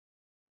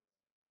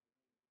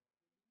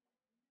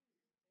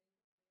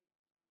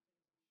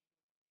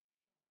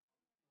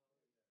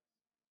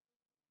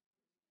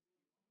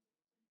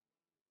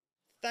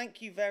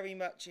Thank you very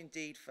much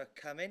indeed for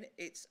coming.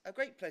 It's a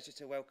great pleasure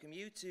to welcome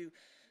you to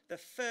the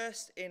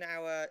first in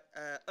our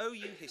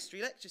OU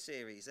History Lecture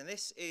Series. And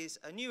this is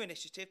a new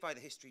initiative by the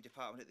History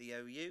Department at the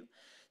OU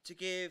to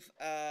give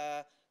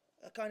a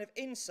kind of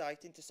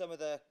insight into some of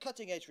the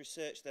cutting-edge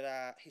research that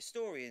our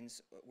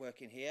historians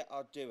working here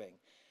are doing.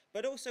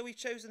 But also we've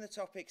chosen the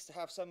topics to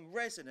have some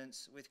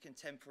resonance with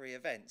contemporary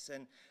events.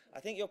 And I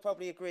think you'll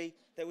probably agree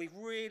that we've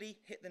really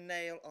hit the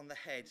nail on the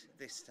head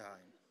this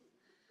time.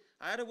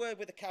 I had a word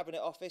with the Cabinet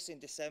Office in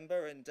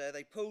December and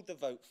they pulled the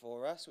vote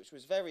for us, which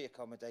was very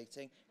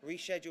accommodating,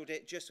 rescheduled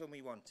it just when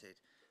we wanted.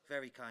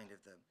 Very kind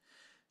of them.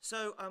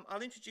 So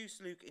I'll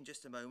introduce Luke in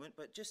just a moment,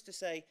 but just to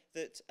say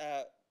that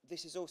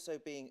this is also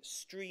being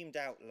streamed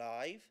out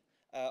live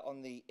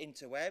on the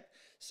interweb.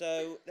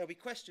 So there'll be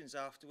questions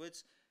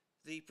afterwards.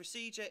 The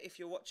procedure, if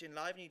you're watching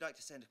live and you'd like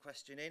to send a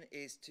question in,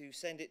 is to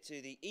send it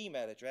to the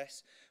email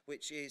address,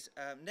 which is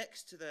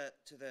next to the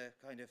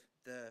kind of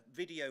the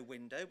video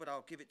window, but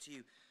I'll give it to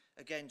you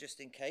again just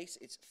in case.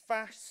 It's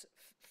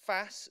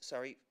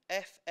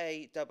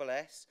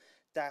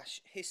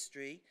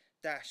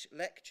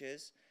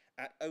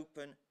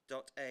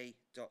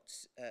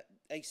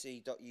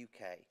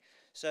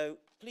So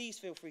please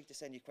feel free to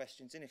send your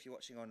questions in if you're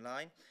watching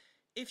online.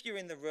 If you're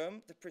in the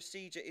room, the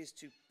procedure is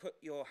to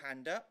put your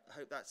hand up. I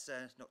hope that's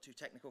not too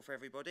technical for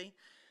everybody.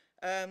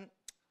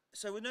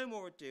 So with no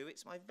more ado,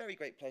 it's my very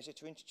great pleasure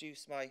to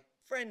introduce my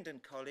friend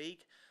and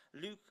colleague,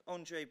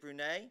 Luc-Andre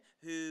Brunet,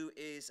 who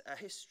is a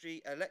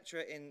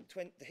lecturer in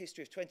the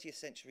history of 20th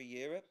century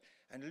Europe.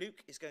 And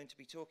Luc is going to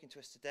be talking to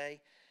us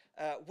today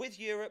with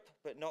Europe,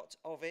 but not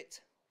of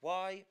it,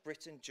 why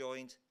Britain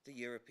joined the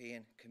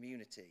European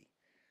community.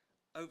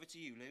 Over to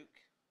you, Luc.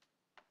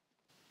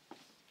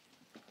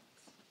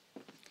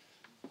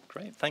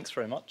 Great, thanks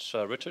very much,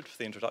 Richard, for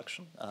the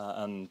introduction.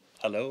 And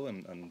hello,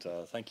 and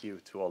thank you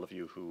to all of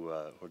you who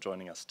are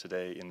joining us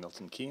today in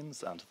Milton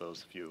Keynes, and to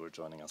those of you who are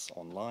joining us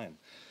online.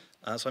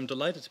 So I'm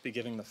delighted to be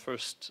giving the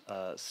first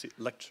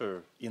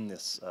lecture in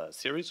this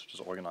series, which is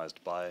organized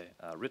by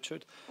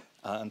Richard,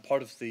 and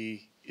part of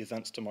the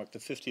events to mark the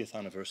 50th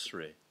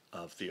anniversary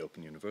of the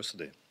Open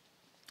University.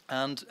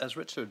 And as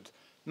Richard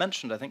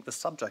mentioned, I think the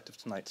subject of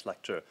tonight's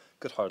lecture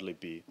could hardly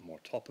be more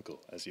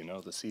topical. As you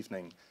know, this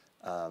evening,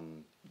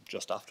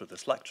 just after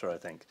this lecture, I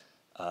think,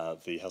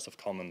 the House of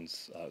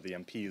Commons, the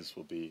MPs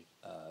will be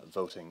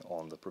voting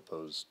on the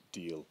proposed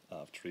deal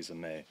of Theresa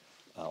May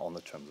on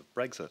the terms of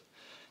Brexit.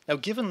 Now,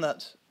 given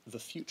that the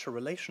future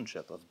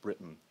relationship of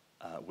Britain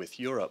with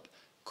Europe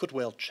could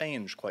well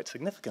change quite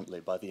significantly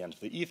by the end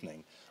of the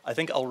evening, I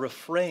think I'll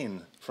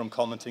refrain from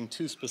commenting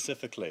too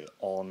specifically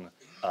on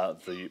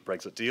the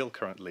Brexit deal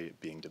currently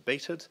being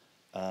debated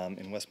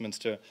in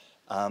Westminster,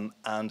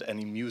 and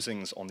any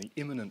musings on the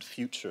imminent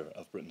future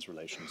of Britain's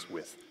relations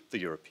with the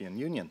European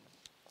Union.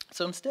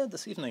 So instead,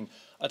 this evening,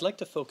 I'd like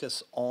to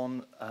focus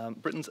on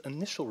Britain's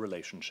initial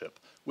relationship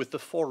with the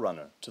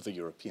forerunner to the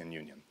European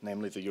Union,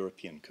 namely the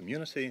European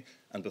Community,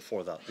 and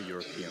before that, the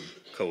European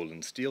Coal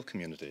and Steel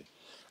Community.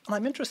 And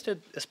I'm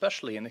interested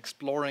especially in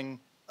exploring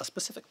a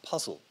specific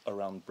puzzle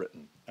around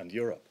Britain and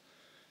Europe.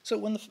 So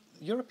when the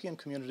European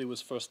Community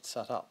was first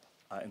set up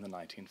in the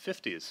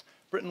 1950s,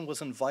 Britain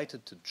was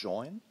invited to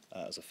join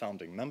as a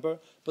founding member,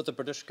 but the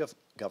British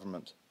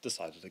government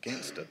decided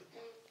against it.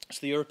 So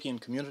the European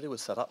Community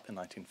was set up in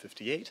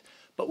 1958,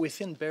 but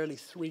within barely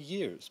 3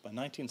 years, by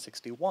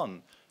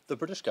 1961, the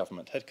British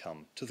government had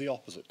come to the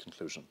opposite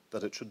conclusion,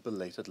 that it should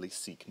belatedly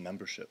seek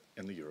membership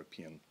in the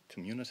European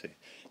Community.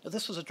 Now,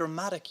 this was a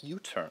dramatic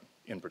U-turn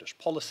in British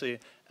policy,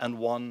 and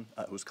one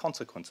whose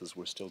consequences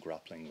we're still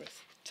grappling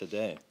with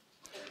today.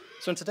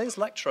 So in today's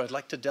lecture, I'd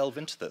like to delve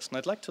into this, and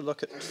I'd like to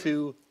look at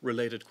two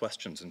related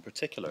questions in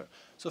particular.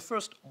 So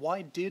first,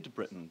 why did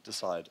Britain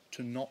decide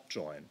to not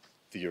join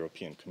the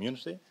European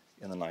Community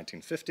in the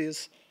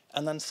 1950s?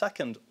 And then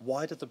second,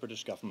 why did the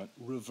British government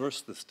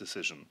reverse this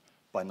decision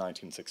by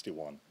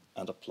 1961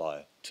 and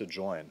apply to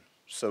join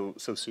so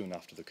soon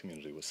after the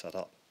community was set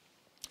up?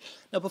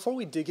 Now, before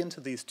we dig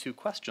into these two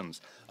questions,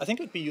 I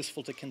think it would be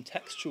useful to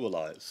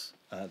contextualize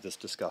this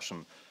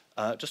discussion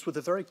just with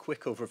a very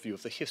quick overview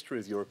of the history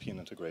of European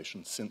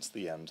integration since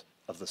the end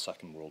of the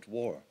Second World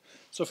War.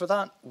 So for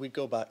that, we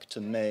go back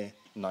to May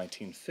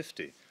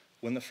 1950,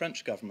 when the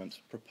French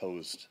government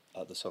proposed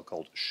the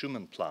so-called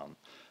Schuman Plan.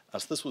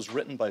 As this was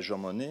written by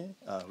Jean Monnet,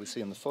 who we see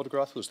in the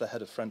photograph, who was the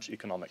head of French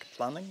economic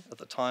planning at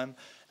the time,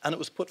 and it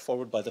was put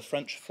forward by the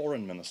French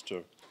foreign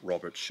minister,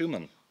 Robert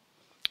Schuman.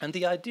 And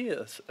the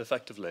idea,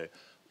 effectively,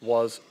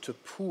 was to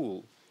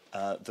pool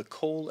the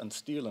coal and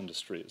steel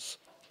industries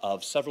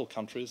of several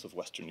countries of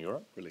Western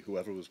Europe, really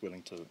whoever was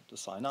willing to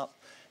sign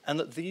up, and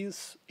that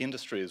these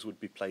industries would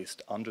be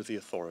placed under the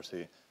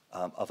authority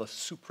of a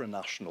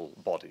supranational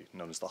body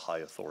known as the High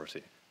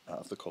Authority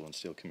of the Coal and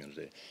Steel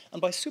Community.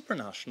 And by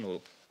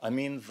supranational, I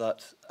mean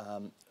that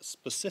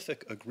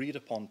specific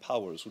agreed-upon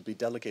powers would be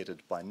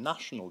delegated by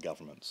national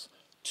governments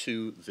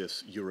to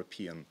this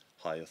European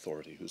High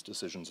Authority, whose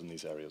decisions in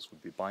these areas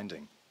would be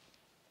binding.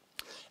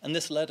 And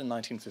this led in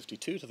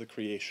 1952 to the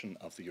creation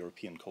of the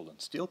European Coal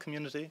and Steel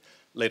Community.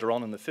 Later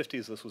on in the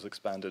 50s, this was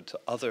expanded to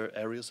other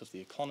areas of the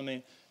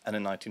economy. And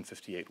in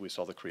 1958, we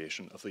saw the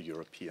creation of the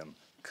European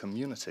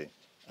Community,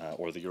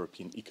 or the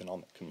European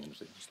Economic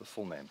Community is the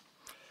full name.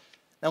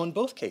 Now, in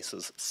both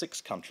cases,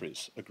 6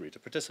 countries agreed to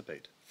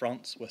participate: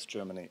 France, West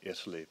Germany,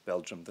 Italy,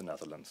 Belgium, the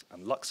Netherlands,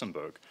 and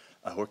Luxembourg,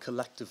 who are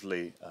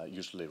collectively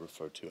usually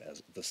referred to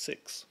as the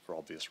Six, for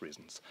obvious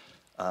reasons.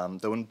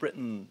 Though in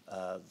Britain,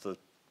 the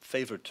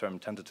favoured term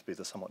tended to be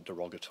the somewhat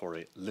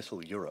derogatory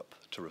Little Europe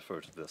to refer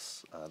to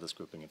this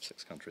grouping of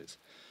 6 countries.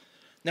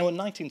 Now, in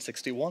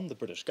 1961, the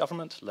British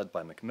government, led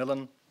by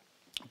Macmillan,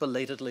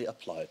 belatedly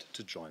applied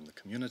to join the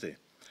community.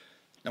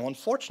 Now,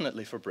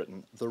 unfortunately for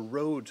Britain, the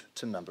road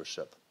to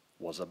membership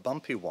was a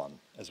bumpy one,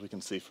 as we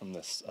can see from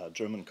this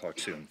German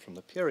cartoon from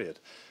the period.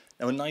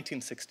 Now, in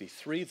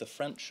 1963, the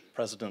French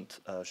President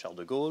Charles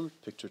de Gaulle,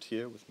 pictured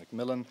here with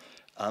Macmillan,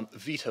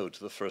 vetoed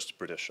the first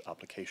British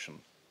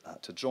application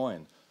to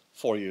join.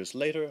 4 years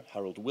later,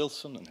 Harold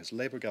Wilson and his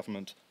Labour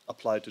government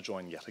applied to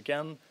join yet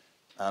again,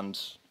 and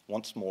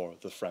once more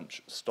the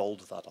French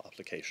stalled that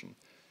application.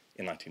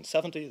 In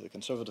 1970, the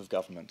Conservative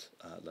government,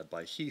 led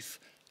by Heath,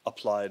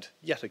 applied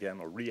yet again,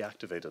 or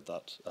reactivated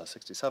that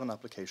 67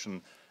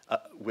 application,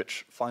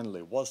 which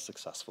finally was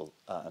successful,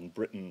 and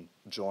Britain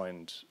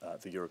joined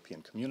the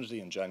European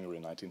Community in January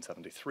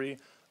 1973,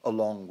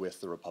 along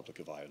with the Republic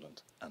of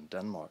Ireland and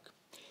Denmark.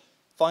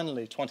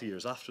 Finally, 20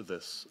 years after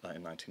this,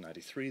 in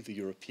 1993, the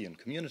European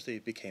Community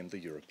became the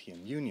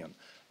European Union,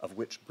 of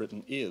which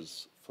Britain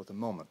is, for the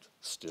moment,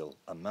 still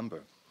a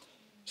member.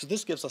 So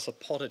this gives us a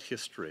potted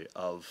history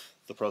of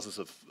the process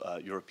of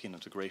European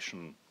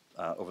integration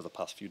over the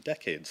past few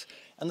decades,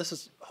 and this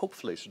is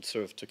hopefully should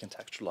serve to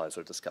contextualize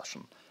our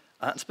discussion.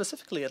 And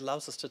specifically, it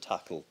allows us to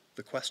tackle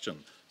the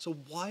question, so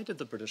why did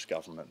the British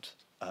government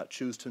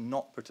choose to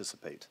not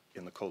participate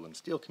in the coal and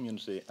steel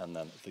community and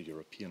then the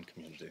European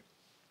community?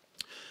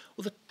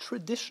 Well, the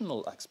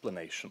traditional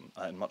explanation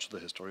in much of the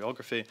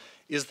historiography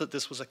is that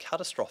this was a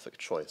catastrophic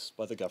choice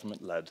by the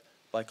government led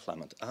by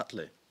Clement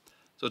Attlee.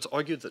 So it's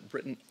argued that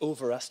Britain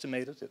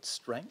overestimated its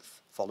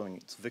strength following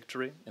its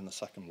victory in the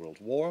Second World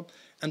War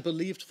and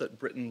believed that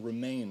Britain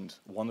remained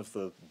one of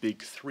the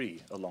big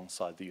 3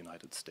 alongside the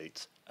United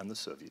States and the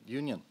Soviet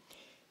Union.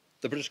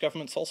 The British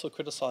government's also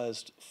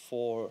criticised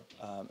for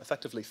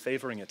effectively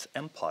favouring its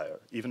empire,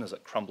 even as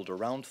it crumbled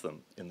around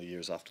them in the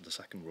years after the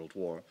Second World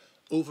War,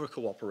 over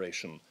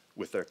cooperation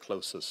with their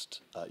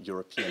closest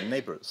European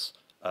neighbours,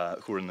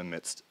 who were in the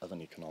midst of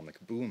an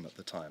economic boom at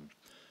the time.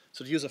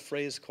 So to use a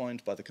phrase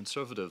coined by the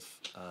Conservative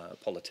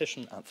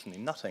politician Anthony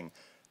Nutting,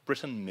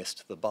 Britain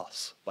missed the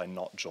bus by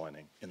not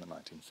joining in the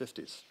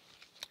 1950s.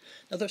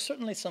 Now, there's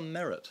certainly some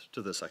merit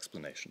to this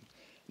explanation.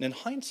 And in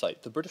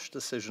hindsight, the British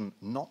decision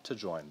not to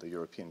join the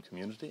European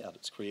community at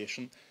its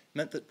creation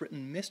meant that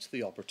Britain missed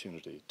the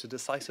opportunity to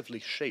decisively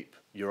shape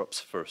Europe's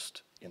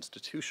first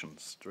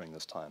institutions during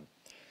this time.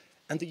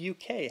 And the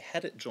UK,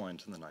 had it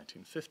joined in the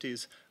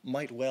 1950s,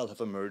 might well have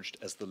emerged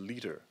as the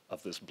leader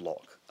of this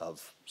bloc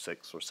of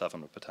 6 or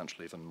 7 or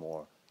potentially even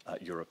more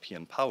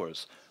European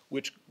powers,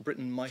 which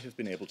Britain might have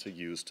been able to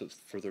use to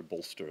further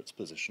bolster its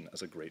position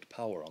as a great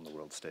power on the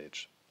world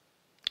stage.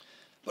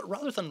 But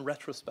rather than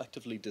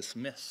retrospectively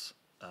dismiss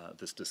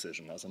this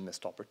decision as a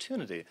missed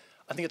opportunity,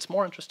 I think it's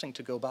more interesting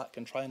to go back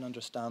and try and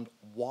understand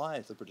why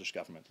the British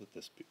government at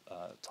this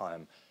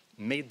time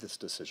made this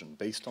decision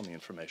based on the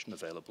information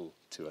available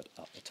to it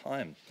at the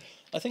time.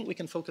 I think we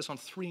can focus on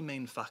 3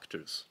 main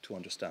factors to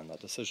understand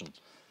that decision.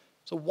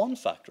 So one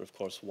factor, of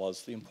course,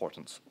 was the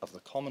importance of the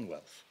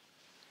Commonwealth.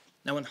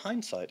 Now, in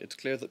hindsight, it's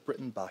clear that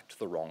Britain backed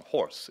the wrong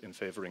horse in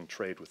favouring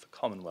trade with the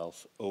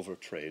Commonwealth over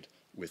trade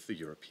with the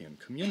European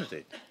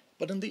community.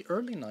 But in the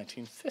early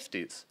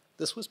 1950s,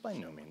 this was by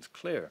no means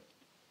clear.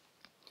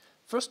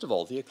 First of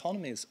all, the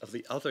economies of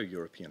the other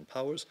European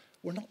powers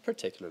were not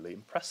particularly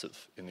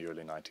impressive in the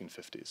early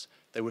 1950s.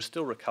 They were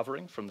still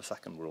recovering from the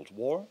Second World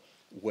War,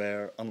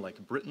 where,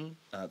 unlike Britain,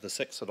 the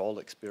 6 had all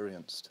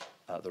experienced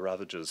the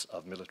ravages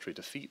of military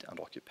defeat and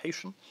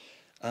occupation,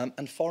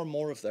 and far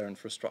more of their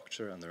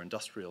infrastructure and their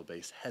industrial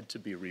base had to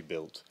be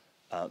rebuilt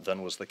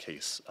than was the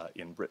case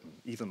in Britain,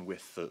 even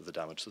with the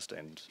damage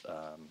sustained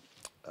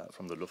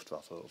from the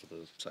Luftwaffe over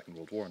the Second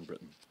World War in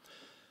Britain.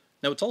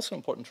 Now, it's also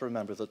important to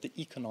remember that the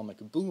economic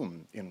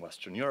boom in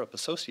Western Europe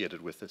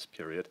associated with this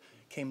period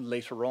came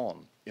later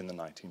on in the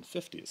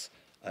 1950s,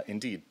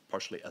 indeed,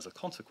 partially as a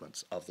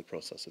consequence of the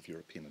process of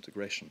European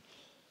integration.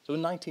 So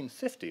in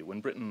 1950, when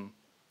Britain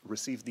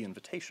received the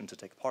invitation to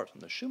take part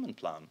in the Schuman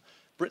Plan,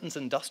 Britain's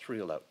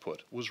industrial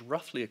output was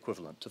roughly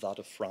equivalent to that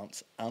of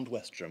France and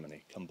West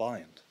Germany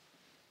combined.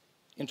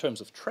 In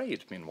terms of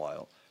trade,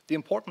 meanwhile, the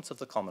importance of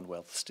the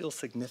Commonwealth still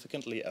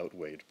significantly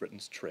outweighed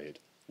Britain's trade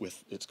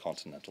with its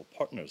continental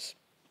partners.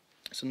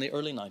 So in the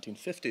early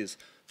 1950s,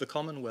 the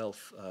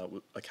Commonwealth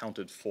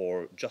accounted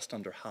for just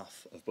under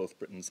half of both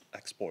Britain's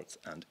exports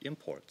and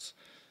imports.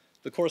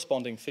 The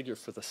corresponding figure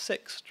for the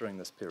 6 during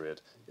this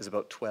period is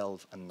about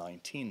 12 and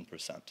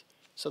 19%.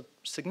 So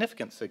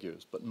significant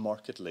figures, but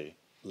markedly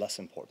less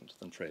important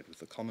than trade with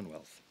the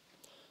Commonwealth.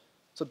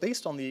 So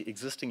based on the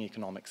existing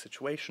economic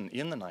situation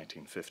in the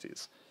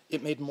 1950s,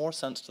 it made more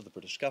sense to the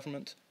British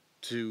government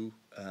to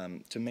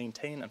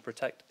maintain and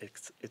protect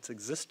its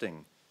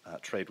existing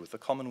trade with the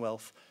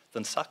Commonwealth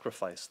than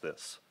sacrifice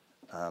this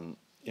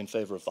in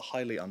favour of the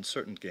highly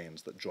uncertain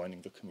gains that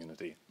joining the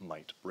community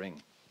might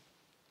bring.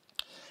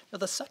 Now,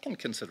 the second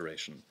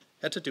consideration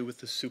had to do with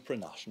the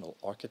supranational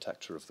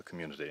architecture of the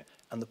community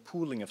and the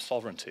pooling of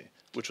sovereignty,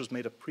 which was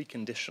made a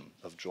precondition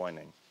of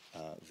joining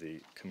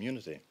the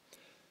community.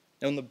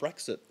 Now, in the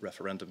Brexit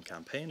referendum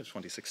campaign of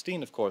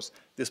 2016, of course,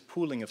 this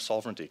pooling of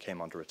sovereignty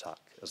came under attack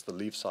as the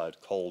Leave side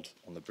called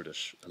on the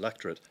British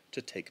electorate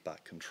to take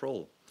back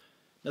control.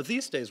 Now,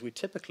 these days, we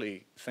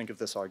typically think of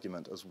this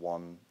argument as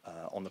one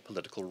on the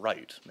political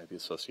right, maybe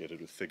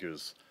associated with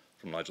figures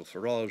from Nigel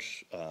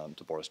Farage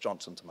to Boris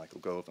Johnson to Michael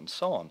Gove and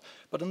so on.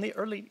 But in the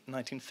early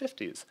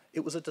 1950s,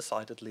 it was a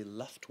decidedly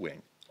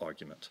left-wing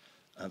argument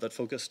that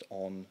focused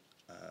on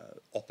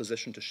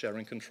opposition to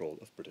sharing control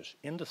of British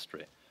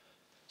industry.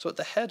 So at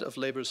the head of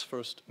Labour's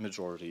first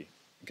majority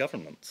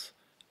governments,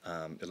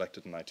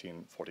 elected in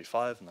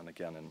 1945 and then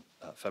again in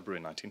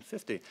February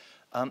 1950,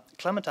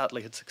 Clement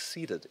Attlee had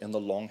succeeded in the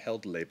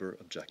long-held Labour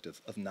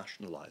objective of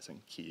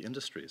nationalising key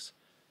industries.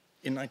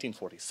 In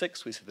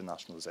 1946, we see the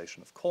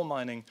nationalisation of coal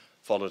mining,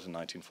 followed in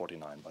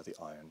 1949 by the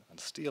Iron and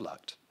Steel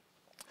Act.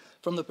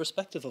 From the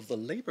perspective of the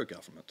Labour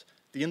government,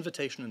 the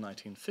invitation in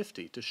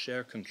 1950 to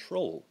share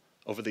control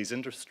over these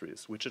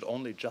industries, which had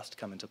only just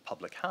come into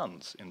public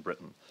hands in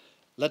Britain,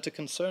 led to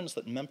concerns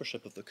that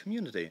membership of the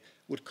community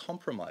would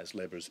compromise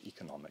Labour's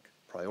economic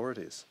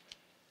priorities.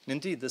 And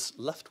indeed, this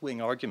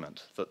left-wing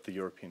argument that the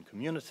European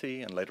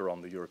community and later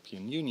on the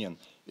European Union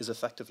is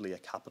effectively a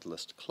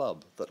capitalist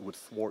club that would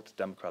thwart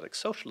democratic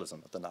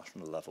socialism at the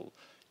national level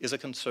is a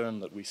concern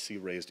that we see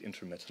raised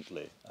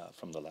intermittently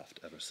from the left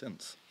ever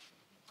since.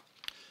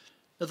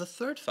 Now, the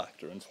third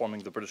factor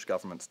informing the British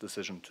government's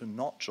decision to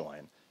not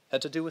join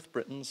had to do with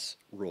Britain's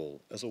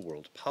role as a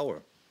world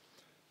power.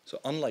 So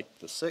unlike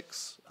the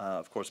Six,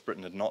 of course,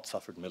 Britain had not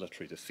suffered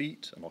military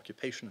defeat and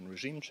occupation and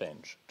regime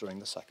change during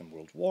the Second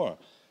World War.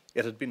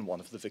 It had been one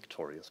of the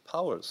victorious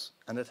powers,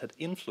 and it had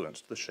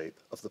influenced the shape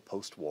of the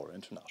post-war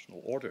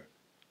international order.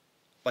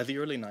 By the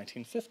early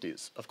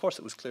 1950s, of course,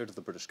 it was clear to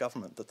the British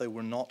government that they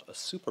were not a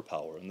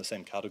superpower in the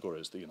same category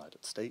as the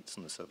United States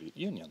and the Soviet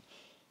Union,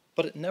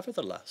 but it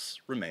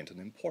nevertheless remained an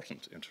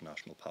important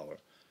international power.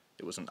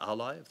 It was an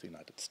ally of the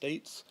United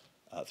States.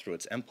 Through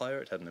its empire,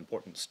 it had an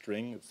important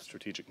string of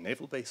strategic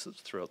naval bases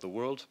throughout the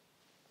world.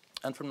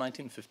 And from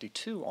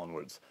 1952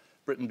 onwards,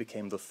 Britain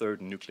became the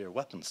third nuclear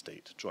weapon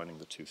state, joining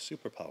the two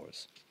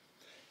superpowers.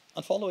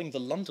 And following the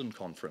London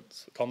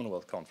Conference, the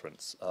Commonwealth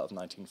Conference of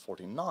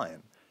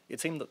 1949,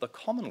 it seemed that the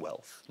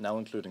Commonwealth, now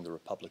including the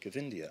Republic of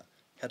India,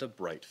 had a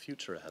bright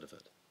future ahead of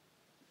it.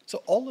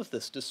 So all of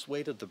this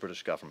dissuaded the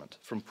British government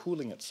from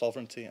pooling its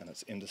sovereignty and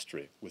its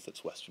industry with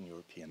its Western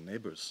European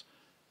neighbours.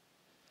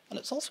 And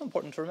it's also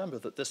important to remember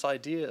that this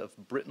idea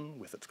of Britain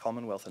with its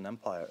Commonwealth and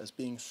Empire as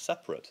being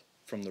separate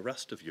from the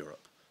rest of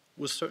Europe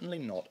was certainly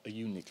not a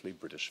uniquely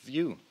British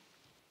view.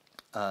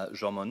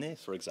 Jean Monnet,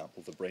 for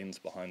example, the brains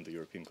behind the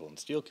European Coal and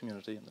Steel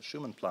Community and the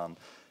Schuman Plan,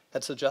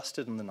 had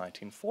suggested in the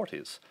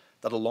 1940s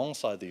that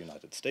alongside the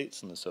United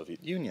States and the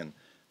Soviet Union,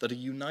 that a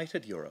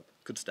united Europe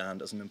could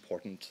stand as an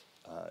important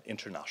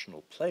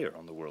international player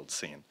on the world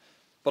scene.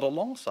 But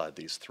alongside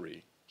these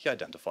three, he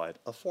identified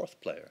a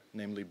fourth player,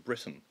 namely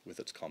Britain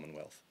with its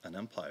Commonwealth and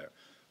Empire,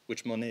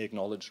 which Monnet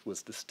acknowledged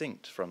was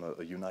distinct from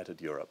a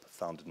united Europe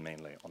founded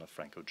mainly on a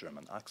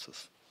Franco-German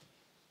axis.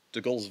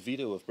 De Gaulle's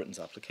veto of Britain's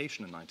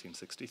application in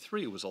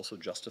 1963 was also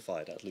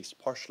justified, at least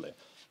partially,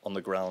 on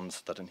the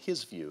grounds that, in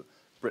his view,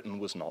 Britain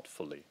was not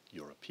fully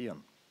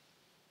European.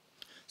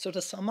 So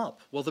to sum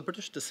up, while the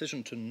British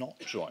decision to not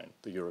join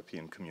the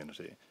European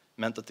community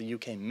meant that the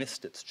UK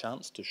missed its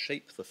chance to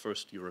shape the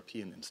first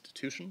European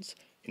institutions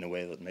in a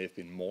way that may have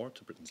been more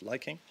to Britain's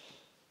liking,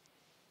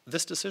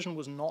 this decision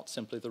was not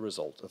simply the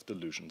result of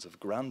delusions of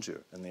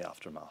grandeur in the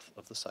aftermath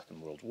of the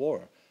Second World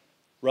War.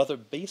 Rather,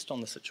 based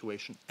on the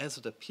situation as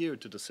it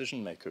appeared to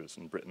decision-makers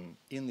in Britain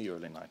in the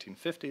early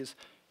 1950s,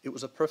 it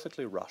was a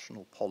perfectly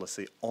rational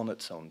policy on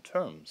its own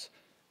terms,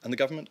 and the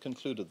government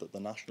concluded that the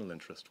national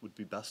interest would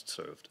be best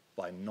served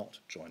by not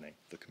joining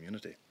the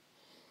community.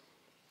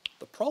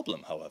 The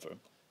problem, however,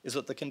 is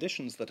that the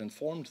conditions that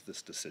informed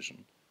this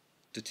decision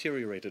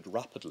deteriorated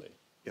rapidly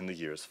in the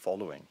years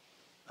following.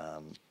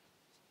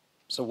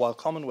 So while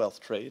Commonwealth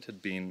trade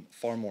had been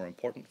far more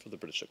important for the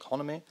British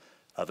economy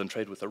than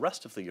trade with the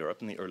rest of the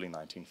Europe in the early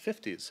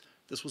 1950s,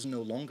 this was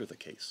no longer the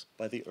case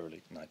by the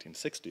early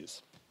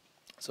 1960s.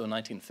 So in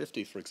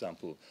 1950, for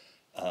example,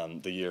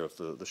 the year of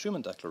the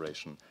Schuman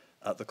Declaration,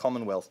 the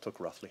Commonwealth took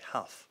roughly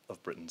half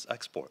of Britain's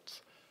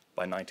exports.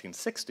 By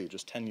 1960,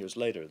 just 10 years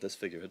later, this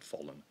figure had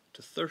fallen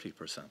to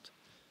 30%.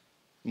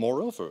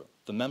 Moreover,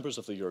 the members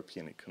of the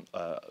European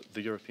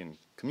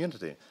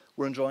community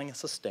were enjoying a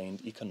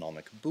sustained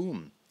economic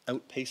boom,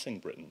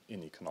 outpacing Britain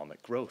in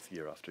economic growth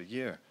year after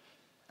year.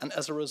 And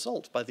as a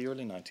result, by the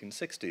early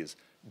 1960s,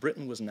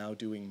 Britain was now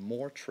doing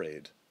more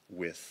trade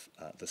with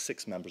the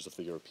 6 members of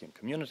the European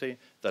Community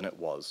than it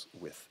was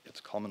with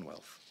its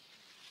Commonwealth.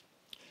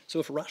 So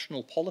if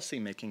rational policy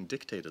making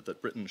dictated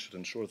that Britain should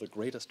ensure the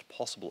greatest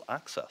possible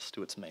access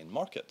to its main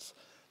markets,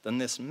 then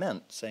this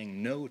meant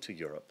saying no to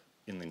Europe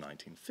in the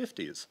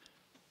 1950s,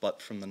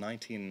 but from the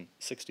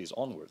 1960s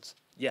onwards,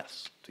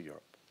 yes to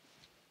Europe.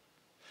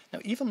 Now,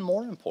 even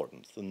more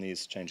important than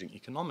these changing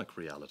economic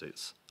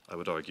realities, I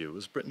would argue,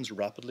 was Britain's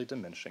rapidly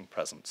diminishing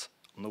presence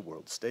on the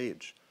world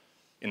stage.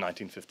 In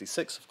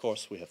 1956, of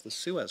course, we have the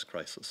Suez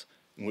Crisis,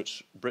 in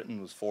which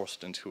Britain was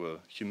forced into a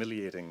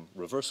humiliating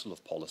reversal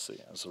of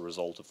policy as a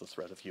result of the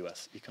threat of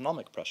US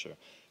economic pressure,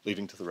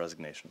 leading to the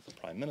resignation of the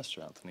Prime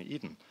Minister, Anthony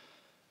Eden.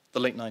 The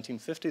late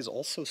 1950s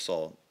also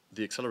saw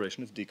the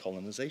acceleration of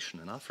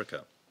decolonization in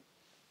Africa.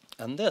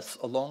 And this,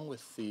 along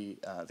with the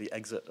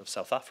exit of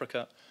South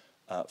Africa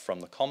from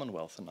the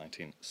Commonwealth in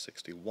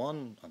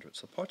 1961 under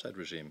its apartheid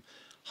regime,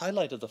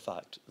 highlighted the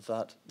fact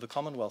that the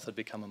Commonwealth had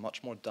become a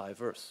much more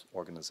diverse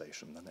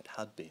organization than it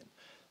had been,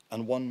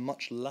 and one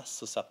much less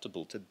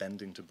susceptible to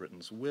bending to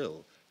Britain's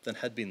will than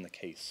had been the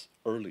case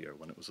earlier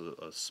when it was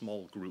a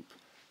small group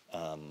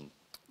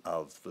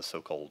of the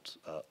so-called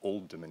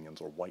old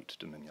dominions or white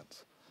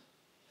dominions.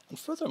 And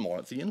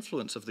furthermore, the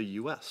influence of the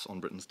US on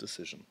Britain's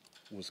decision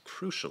was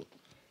crucial.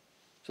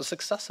 So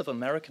successive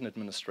American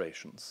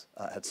administrations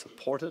had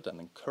supported and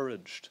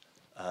encouraged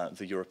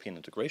the European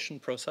integration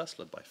process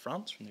led by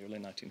France from the early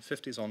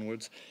 1950s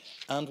onwards,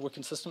 and were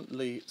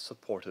consistently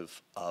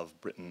supportive of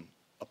Britain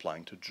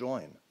applying to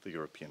join the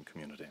European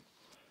community.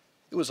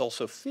 It was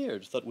also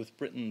feared that with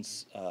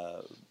Britain's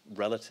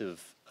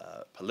relative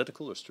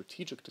political or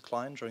strategic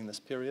decline during this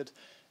period,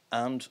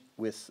 and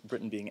with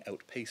Britain being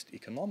outpaced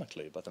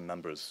economically by the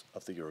members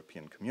of the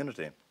European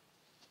community,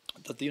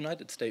 that the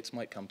United States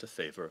might come to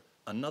favor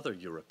another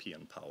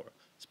European power,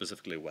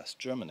 specifically West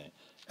Germany,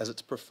 as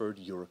its preferred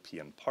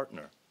European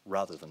partner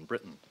rather than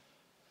Britain.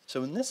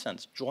 So in this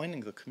sense, joining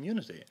the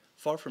community,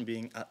 far from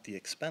being at the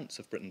expense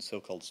of Britain's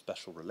so-called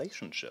special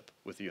relationship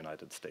with the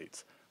United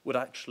States, would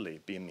actually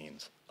be a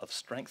means of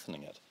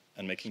strengthening it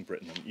and making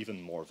Britain an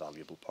even more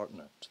valuable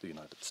partner to the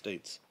United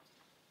States.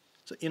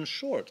 So in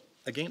short,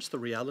 against the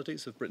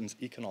realities of Britain's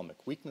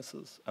economic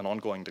weaknesses and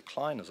ongoing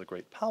decline as a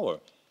great power,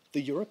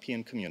 the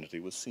European community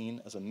was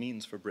seen as a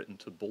means for Britain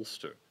to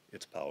bolster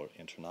its power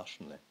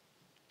internationally.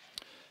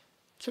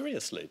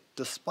 Curiously,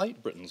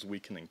 despite Britain's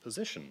weakening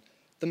position,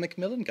 the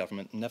Macmillan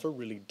government never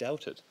really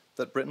doubted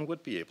that Britain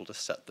would be able to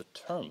set the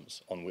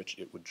terms on which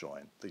it would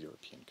join the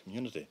European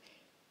community.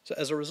 So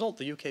as a result,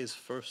 the UK's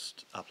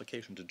first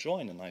application to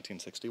join in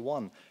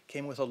 1961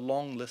 came with a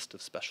long list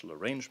of special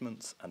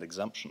arrangements and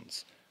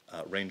exemptions,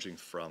 ranging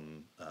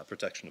from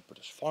protection of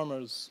British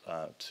farmers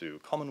to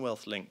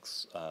Commonwealth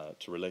links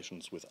to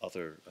relations with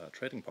other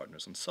trading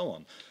partners and so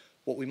on,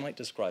 what we might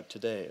describe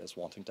today as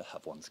wanting to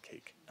have one's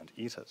cake and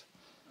eat it.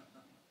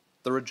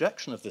 The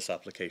rejection of this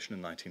application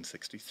in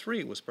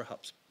 1963 was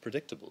perhaps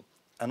predictable,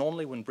 and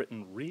only when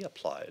Britain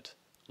reapplied,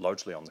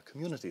 largely on the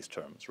community's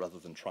terms rather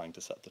than trying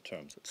to set the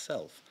terms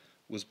itself,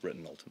 was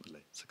Britain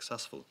ultimately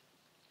successful.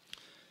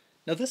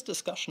 Now, this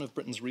discussion of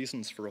Britain's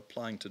reasons for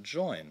applying to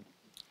join,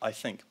 I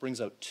think, brings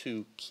out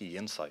 2 key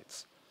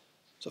insights.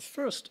 So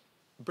first,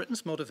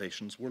 Britain's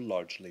motivations were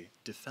largely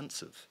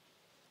defensive.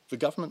 The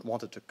government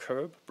wanted to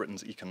curb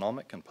Britain's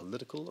economic and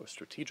political or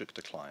strategic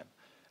decline,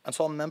 and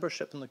saw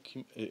membership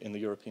in the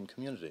European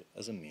community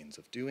as a means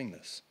of doing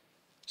this.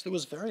 So there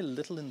was very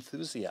little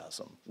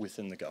enthusiasm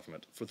within the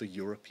government for the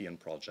European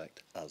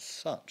project as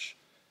such.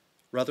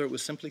 Rather, it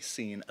was simply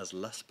seen as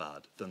less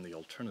bad than the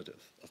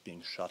alternative of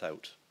being shut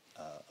out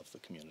of the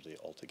community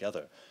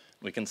altogether.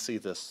 We can see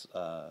this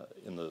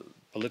in the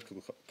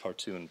political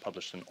cartoon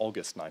published in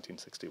August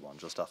 1961,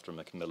 just after the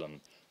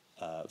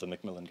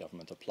Macmillan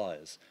government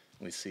applies.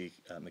 We see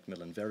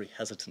Macmillan very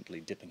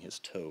hesitantly dipping his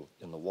toe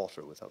in the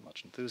water without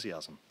much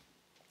enthusiasm.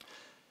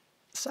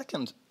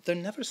 Second, there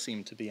never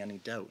seemed to be any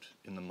doubt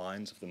in the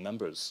minds of the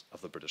members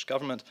of the British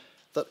government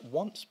that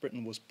once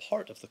Britain was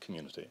part of the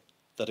community,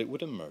 that it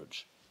would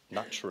emerge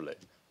naturally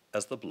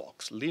as the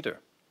bloc's leader.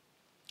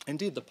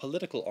 Indeed, the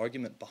political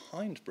argument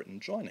behind Britain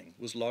joining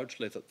was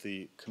largely that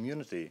the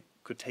community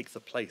could take the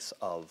place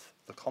of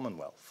the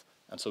Commonwealth.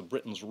 And so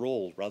Britain's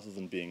role, rather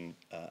than being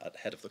at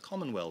head of the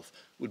Commonwealth,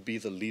 would be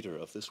the leader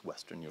of this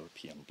Western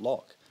European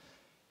bloc.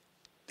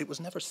 It was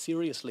never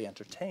seriously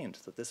entertained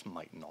that this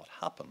might not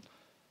happen.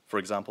 For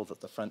example,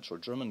 that the French or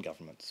German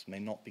governments may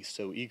not be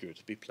so eager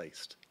to be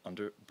placed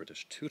under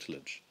British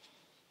tutelage.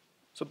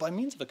 So by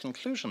means of a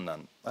conclusion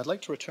then, I'd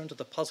like to return to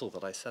the puzzle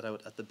that I set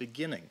out at the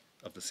beginning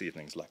of this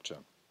evening's lecture.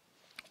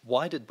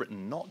 Why did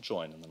Britain not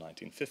join in the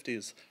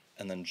 1950s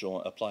and then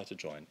apply to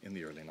join in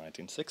the early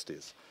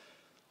 1960s?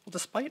 Well,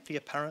 despite the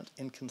apparent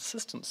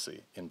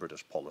inconsistency in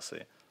British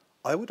policy,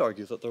 I would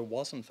argue that there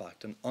was in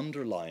fact an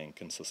underlying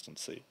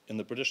consistency in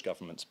the British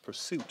government's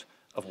pursuit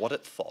of what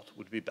it thought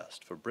would be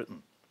best for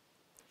Britain.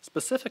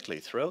 Specifically,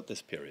 throughout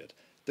this period,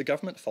 the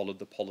government followed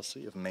the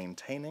policy of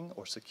maintaining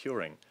or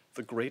securing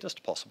the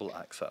greatest possible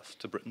access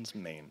to Britain's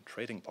main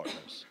trading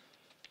partners.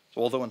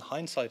 So although in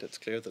hindsight it's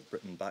clear that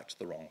Britain backed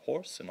the wrong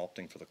horse in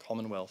opting for the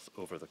Commonwealth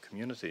over the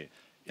community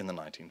in the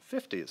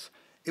 1950s,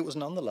 it was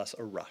nonetheless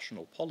a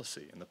rational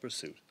policy in the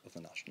pursuit of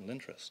the national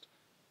interest.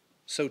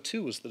 So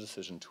too was the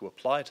decision to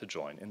apply to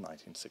join in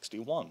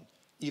 1961,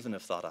 even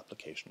if that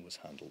application was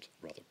handled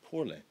rather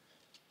poorly.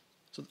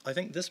 So I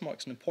think this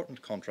marks an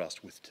important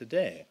contrast with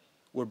today,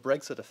 where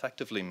Brexit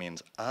effectively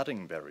means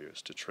adding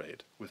barriers to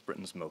trade with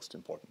Britain's most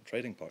important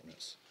trading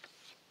partners.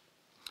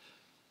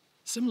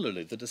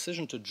 Similarly, the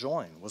decision to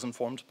join was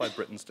informed by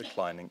Britain's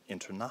declining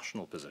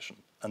international position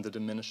and the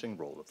diminishing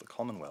role of the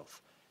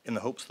Commonwealth, in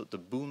the hopes that the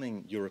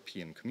booming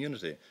European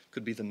community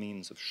could be the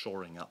means of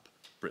shoring up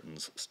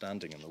Britain's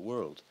standing in the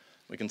world.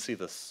 We can see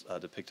this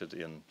depicted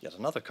in yet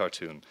another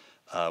cartoon,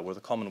 where the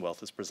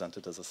Commonwealth is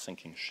presented as a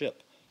sinking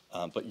ship,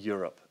 but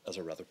Europe as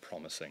a rather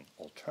promising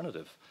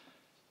alternative.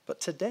 But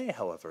today,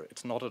 however,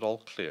 it's not at all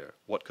clear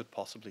what could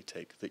possibly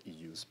take the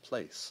EU's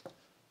place.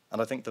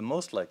 And I think the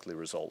most likely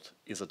result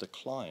is a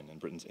decline in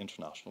Britain's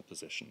international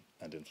position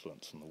and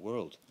influence in the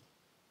world.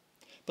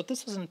 But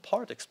this is in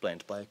part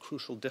explained by a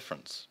crucial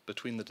difference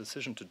between the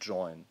decision to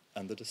join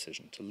and the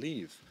decision to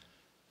leave.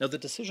 Now, the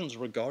decisions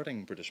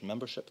regarding British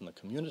membership in the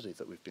community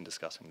that we've been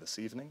discussing this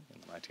evening,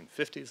 in the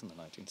 1950s and the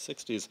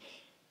 1960s,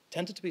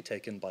 tended to be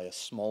taken by a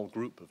small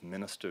group of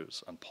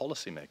ministers and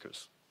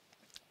policymakers,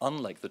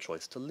 unlike the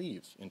choice to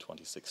leave in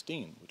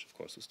 2016, which of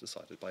course was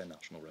decided by a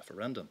national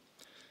referendum.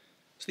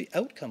 So the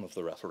outcome of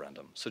the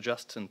referendum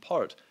suggests in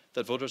part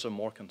that voters are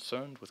more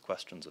concerned with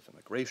questions of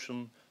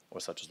immigration, or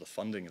such as the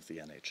funding of the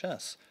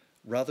NHS,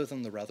 rather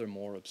than the rather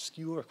more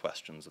obscure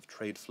questions of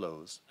trade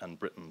flows and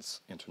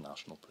Britain's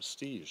international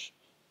prestige.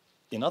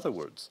 In other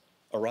words,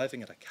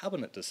 arriving at a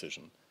cabinet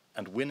decision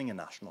and winning a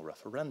national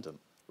referendum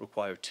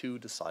require two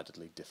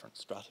decidedly different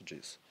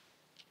strategies.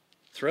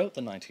 Throughout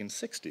the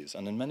 1960s,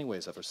 and in many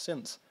ways ever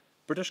since,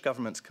 British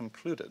governments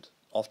concluded,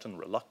 often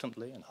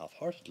reluctantly and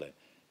half-heartedly,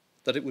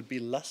 that it would be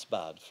less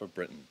bad for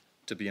Britain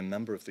to be a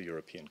member of the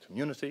European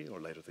Community,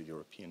 or later the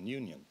European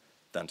Union,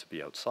 than to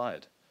be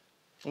outside.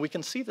 And we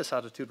can see this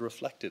attitude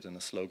reflected in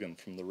a slogan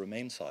from the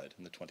Remain side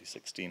in the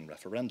 2016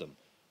 referendum,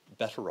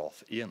 "Better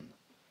off in."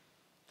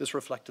 This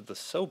reflected the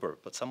sober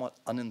but somewhat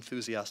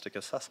unenthusiastic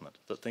assessment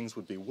that things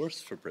would be worse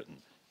for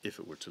Britain if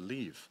it were to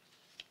leave.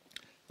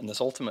 And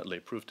this ultimately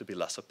proved to be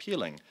less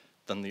appealing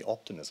than the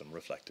optimism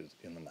reflected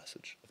in the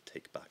message of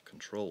take back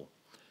control.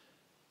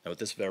 Now, at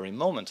this very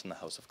moment in the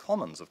House of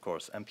Commons, of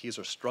course, MPs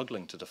are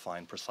struggling to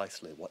define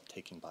precisely what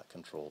taking back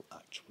control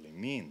actually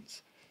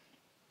means.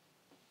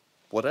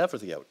 Whatever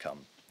the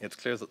outcome, it's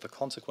clear that the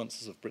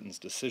consequences of Britain's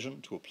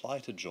decision to apply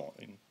to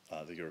join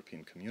the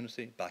European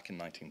Community back in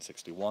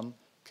 1961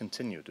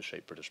 continue to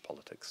shape British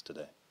politics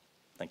today.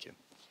 Thank you.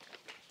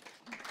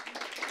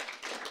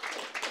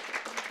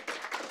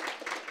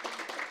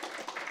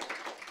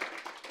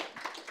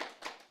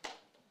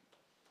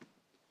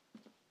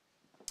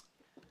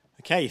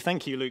 Okay,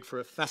 thank you, Luke, for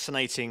a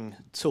fascinating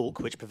talk,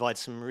 which provides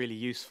some really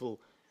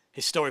useful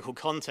historical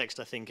context,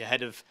 I think,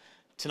 ahead of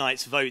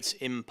tonight's vote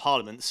in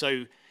Parliament.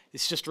 So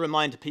it's just a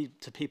reminder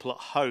to people at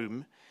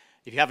home,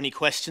 if you have any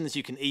questions,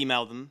 you can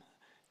email them.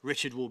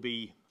 Richard will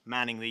be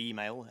manning the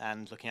email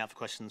and looking out for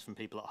questions from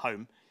people at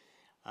home.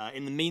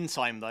 In the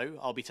meantime, though,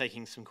 I'll be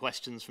taking some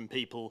questions from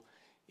people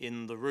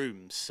in the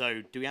room.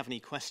 So do we have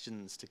any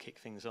questions to kick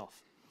things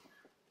off?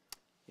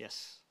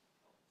 Yes.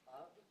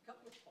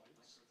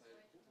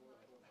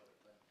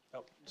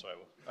 Oh, sorry.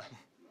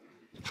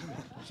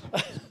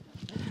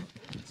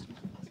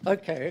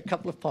 Okay, a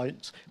couple of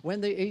points. When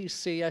the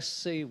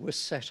ECSC was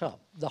set up,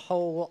 the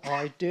whole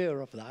idea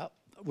of that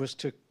was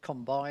to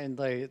combine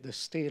the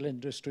steel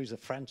industries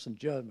of France and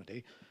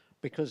Germany,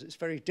 because it's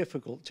very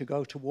difficult to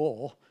go to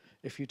war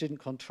if you didn't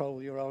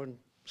control your own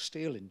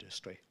steel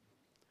industry.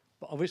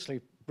 But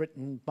obviously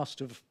Britain must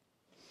have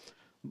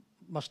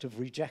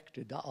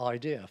rejected that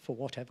idea for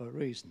whatever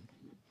reason.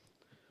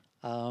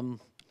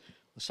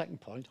 The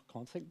second point, I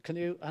can't think. Can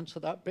you answer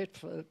that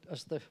bit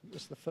as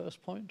the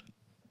first point?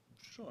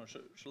 Sure.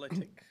 Shall I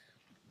take?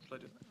 Shall I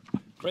do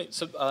that? Great.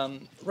 So,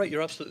 right,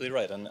 you're absolutely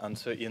right. And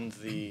so, in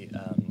the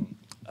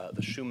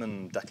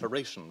Schuman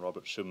Declaration,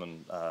 Robert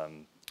Schuman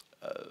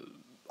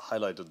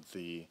highlighted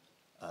the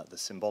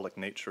symbolic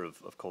nature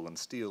of coal and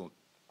steel,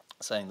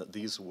 saying that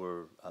these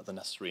were the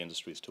necessary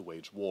industries to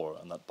wage war,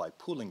 and that by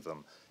pooling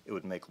them, it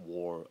would make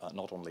war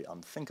not only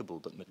unthinkable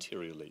but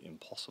materially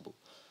impossible.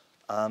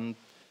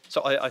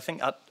 So I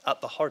think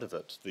at the heart of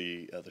it,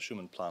 the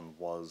Schuman Plan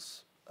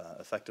was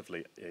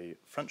effectively a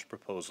French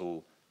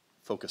proposal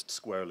focused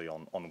squarely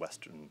on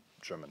Western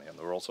Germany, and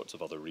there were all sorts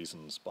of other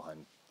reasons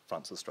behind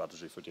France's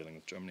strategy for dealing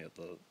with Germany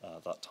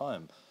at that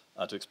time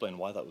to explain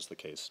why that was the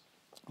case.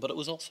 But it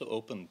was also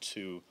open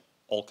to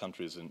all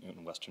countries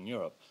in Western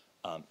Europe.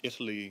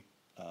 Italy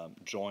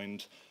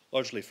joined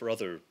largely for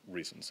other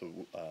reasons,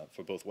 so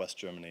for both West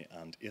Germany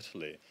and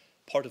Italy.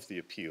 Part of the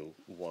appeal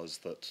was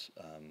that,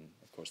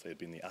 of course, they had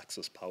been the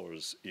Axis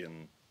powers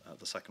in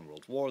the Second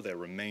World War. They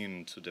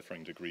remained, to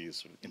differing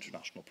degrees, sort of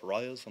international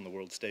pariahs on the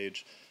world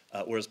stage,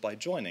 whereas by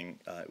joining,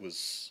 it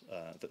was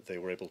that they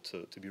were able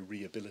to be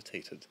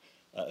rehabilitated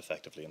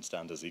effectively and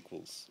stand as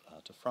equals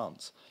to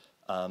France.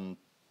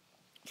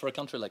 For a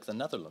country like the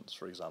Netherlands,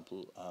 for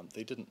example,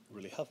 they didn't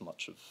really have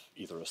much of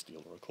either a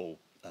steel or a coal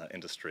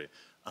industry,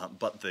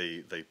 but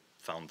they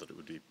found that it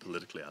would be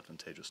politically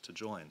advantageous to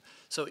join.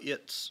 So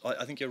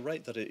I think you're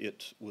right that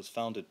it was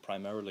founded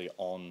primarily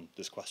on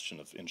this question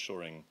of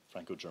ensuring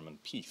Franco-German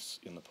peace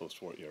in the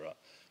post-war era,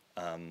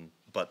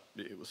 but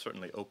it was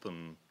certainly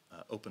open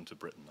to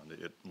Britain, and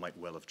it might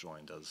well have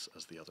joined as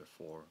the other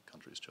four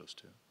countries chose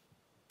to.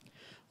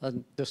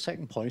 And the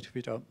second point, if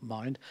you don't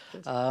mind,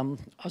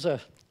 as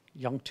a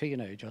young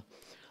teenager,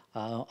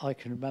 I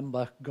can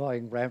remember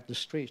going round the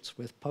streets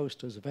with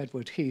posters of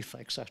Edward Heath,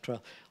 etc.,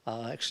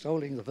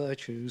 extolling the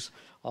virtues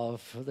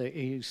of the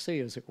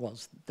EEC as it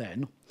was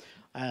then.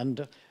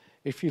 And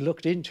if you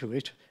looked into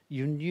it,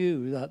 you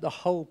knew that the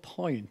whole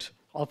point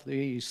of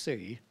the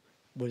EEC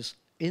was,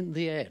 in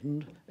the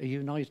end, a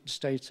United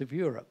States of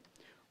Europe,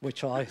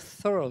 which I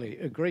thoroughly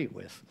agree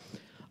with.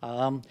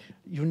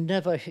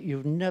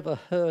 You've never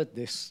heard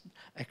this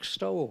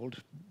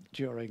extolled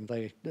during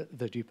the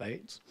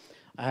debates,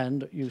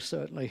 and you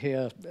certainly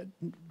hear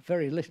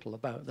very little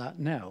about that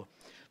now,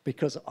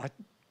 because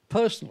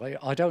personally,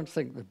 I don't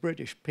think the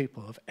British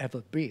people have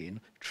ever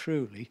been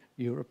truly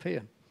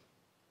European.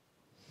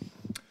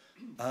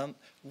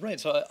 Right,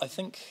 so I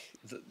think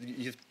that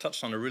you've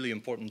touched on a really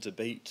important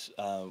debate,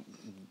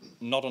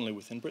 not only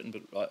within Britain,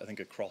 but I think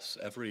across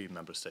every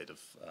member state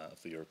of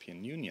the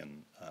European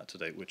Union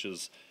today, which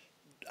is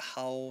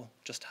how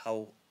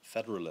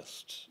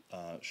federalist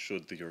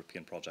should the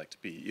European project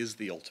be? Is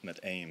the ultimate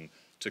aim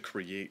to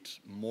create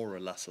more or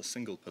less a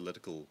single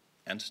political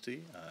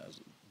entity, as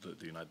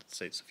the United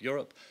States of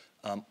Europe,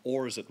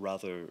 or is it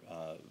rather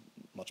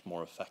much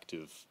more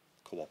effective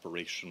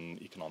cooperation,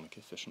 economic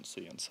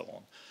efficiency, and so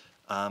on?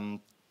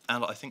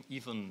 And I think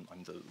even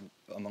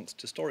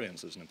amongst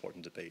historians there's an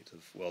important debate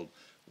of, well,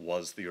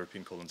 was the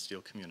European coal and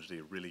steel community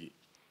really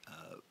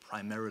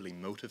primarily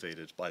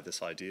motivated by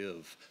this idea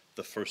of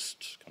the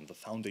first, kind of the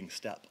founding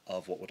step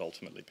of what would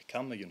ultimately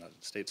become the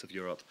United States of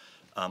Europe,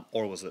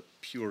 or was it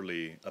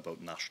purely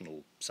about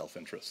national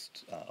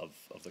self-interest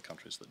of the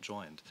countries that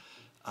joined?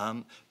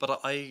 But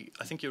I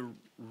think you're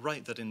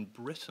right that in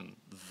Britain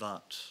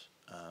that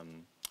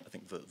I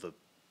think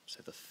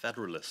the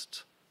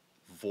federalist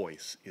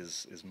voice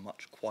is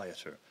much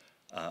quieter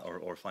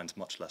or finds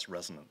much less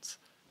resonance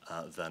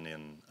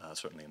than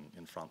certainly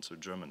in France or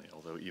Germany.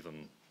 Although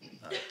even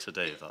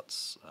today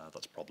that's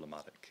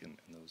problematic in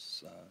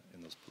those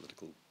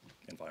political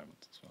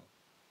environments as well.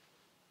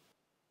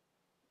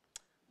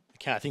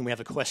 Okay, I think we have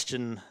a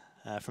question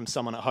from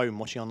someone at home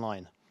watching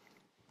online.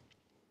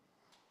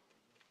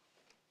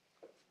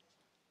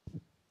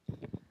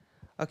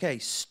 Okay,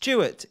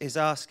 Stuart is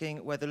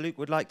asking whether Luke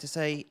would like to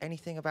say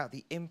anything about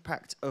the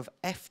impact of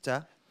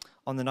EFTA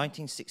on the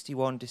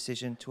 1961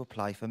 decision to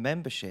apply for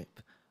membership.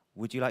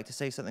 Would you like to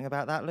say something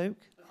about that, Luke?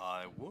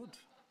 I would.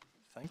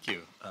 Thank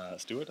you,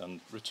 Stuart and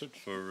Richard,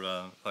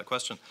 for that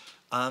question.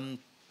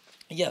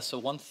 Yeah, so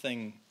one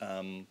thing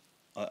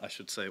I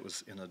should say, it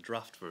was in a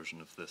draft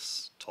version of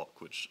this talk,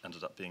 which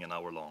ended up being an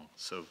hour long.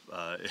 So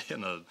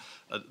in the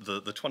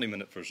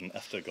 20-minute version,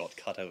 EFTA got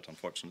cut out,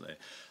 unfortunately.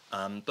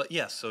 But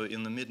yes, so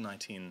in the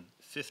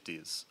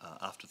mid-1950s,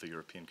 after the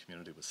European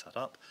Community was set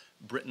up,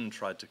 Britain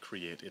tried to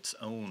create its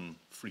own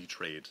free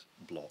trade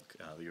bloc,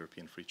 the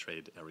European Free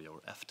Trade Area,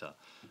 or EFTA,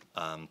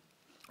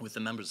 with the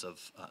members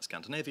of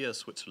Scandinavia,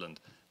 Switzerland,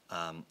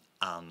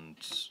 and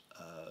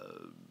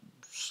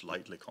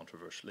slightly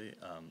controversially,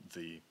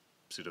 the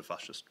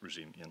pseudo-fascist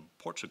regime in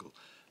Portugal.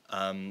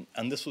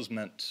 And this was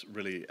meant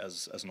really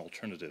as an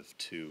alternative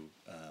to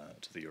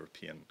the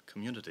European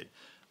Community.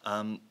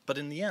 But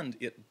in the end,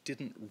 it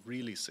didn't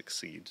really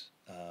succeed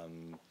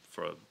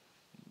for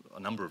a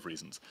number of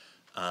reasons.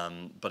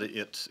 But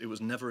it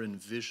was never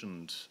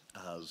envisioned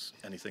as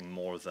anything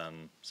more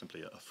than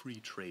simply a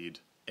free trade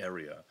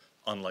area,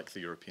 unlike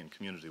the European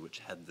Community, which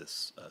had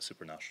this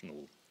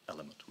supranational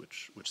element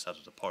which set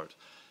it apart.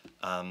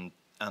 And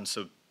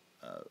so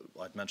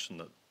I'd mentioned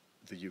that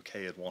the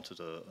UK had wanted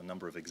a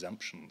number of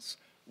exemptions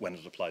when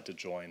it applied to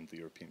join the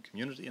European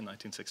Community in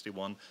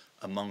 1961.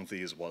 Among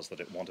these was that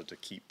it wanted to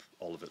keep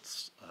all of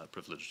its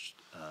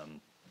privileged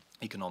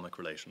economic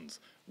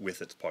relations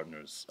with its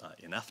partners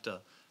in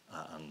EFTA,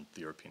 and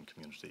the European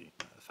Community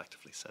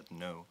effectively said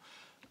no.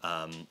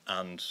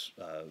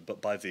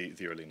 But by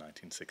the early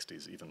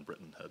 1960s, even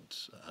Britain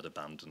had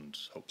abandoned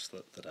hopes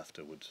that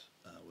EFTA would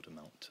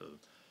amount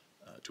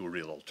to a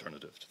real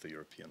alternative to the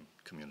European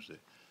Community.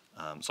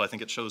 So I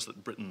think it shows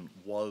that Britain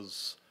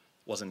was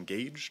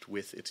engaged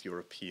with its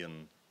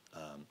European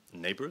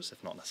neighbours,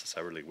 if not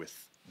necessarily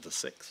with the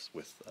six,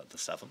 with the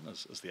seven,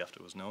 as the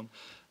EFTA was known,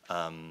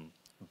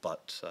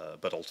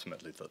 but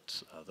ultimately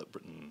that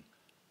Britain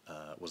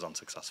was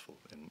unsuccessful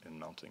in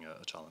mounting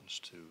a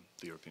challenge to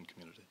the European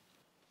Community.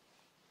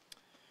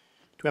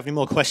 Do we have any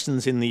more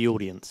questions in the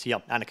audience? Yeah,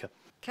 Annika.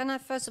 Can I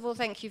first of all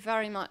thank you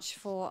very much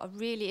for a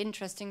really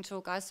interesting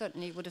talk. I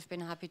certainly would have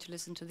been happy to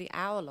listen to the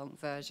hour-long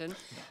version.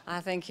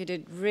 I think you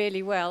did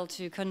really well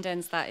to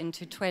condense that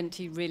into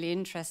 20 really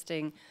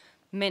interesting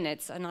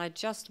minutes, and I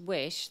just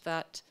wish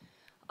that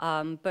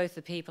both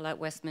the people at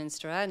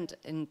Westminster and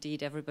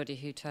indeed everybody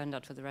who turned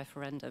out for the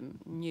referendum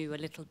knew a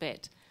little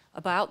bit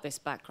about this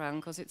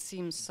background, because it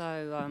seems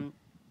so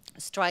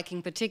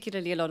striking,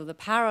 particularly a lot of the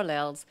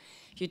parallels.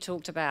 You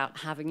talked about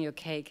having your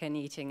cake and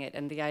eating it,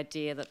 and the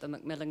idea that the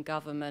Macmillan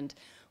government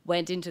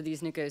went into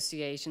these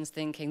negotiations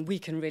thinking we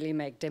can really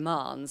make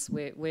demands.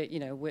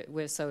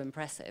 We're so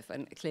impressive,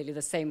 and clearly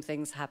the same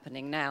thing's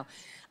happening now,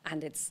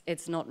 and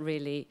it's not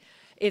really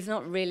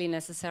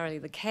necessarily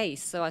the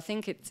case. So I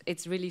think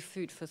it's really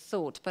food for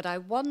thought. But I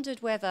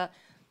wondered whether,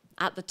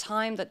 at the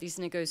time that these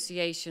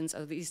negotiations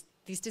or these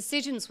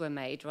decisions were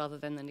made, rather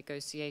than the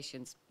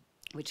negotiations,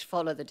 which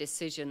follow the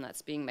decision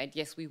that's being made,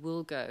 yes, we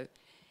will go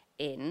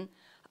in,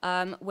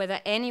 whether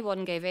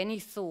anyone gave any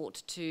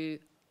thought to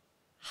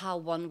how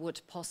one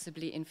would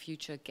possibly in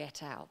future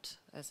get out,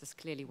 as is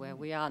clearly where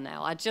we are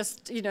now. I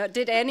just,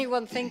 did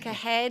anyone think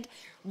ahead?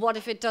 What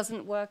if it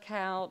doesn't work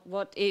out?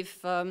 What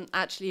if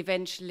actually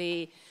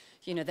eventually,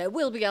 there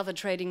will be other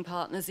trading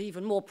partners,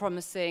 even more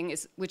promising,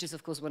 which is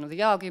of course one of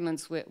the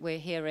arguments we're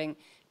hearing.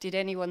 Did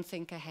anyone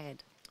think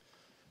ahead?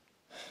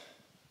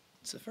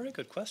 It's a very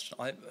good question.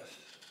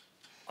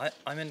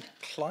 I'm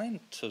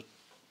inclined to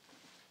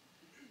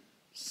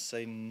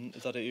say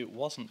that it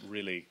wasn't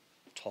really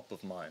top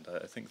of mind.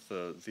 I think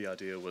the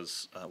idea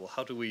was, well,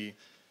 how do we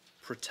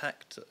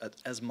protect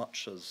as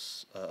much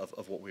as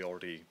of what we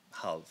already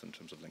have in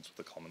terms of links with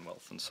the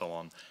Commonwealth and so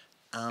on,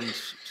 and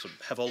sort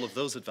of have all of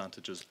those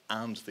advantages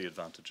and the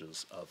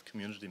advantages of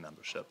community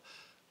membership.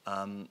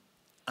 And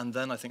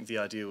then I think the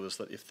idea was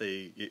that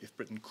if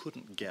Britain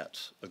couldn't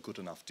get a good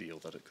enough deal,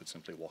 that it could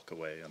simply walk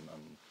away and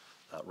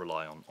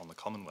rely on the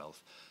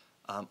Commonwealth.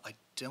 I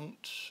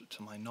don't,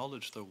 to my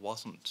knowledge, there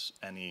wasn't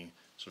any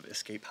sort of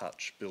escape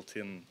hatch built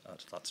in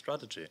to that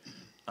strategy.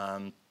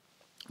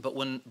 But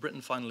when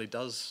Britain finally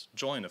does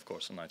join, of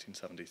course, in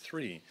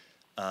 1973,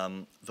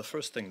 the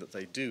first thing that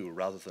they do,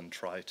 rather than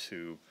try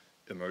to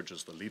emerge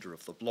as the leader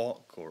of the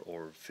bloc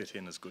or fit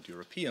in as good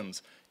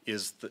Europeans,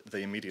 is that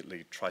they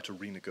immediately try to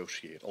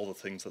renegotiate all the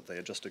things that they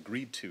had just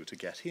agreed to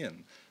get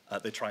in.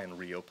 They try and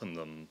reopen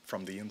them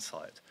from the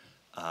inside.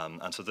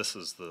 And so this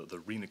is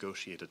the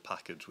renegotiated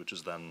package, which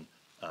is then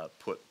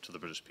put to the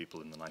British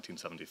people in the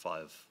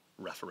 1975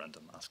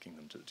 referendum, asking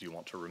them, do you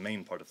want to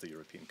remain part of the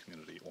European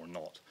community or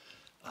not?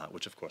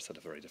 Which, of course, had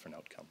a very different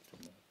outcome from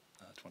the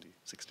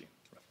 2016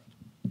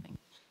 referendum.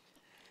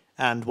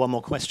 And one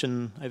more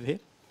question over here.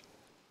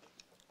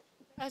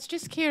 I was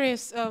just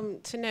curious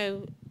to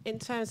know, in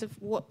terms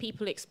of what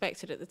people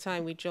expected at the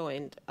time we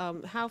joined,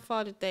 how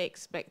far did they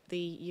expect the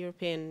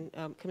European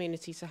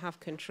community to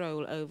have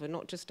control over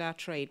not just our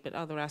trade, but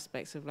other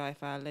aspects of life,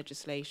 our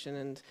legislation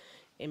and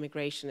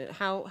immigration?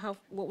 And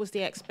what was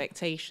the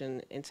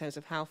expectation in terms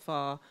of how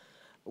far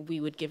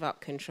we would give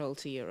up control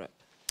to Europe?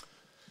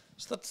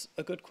 So that's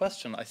a good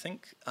question. I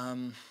think,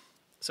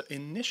 so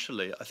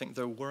initially, I think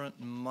there wasn't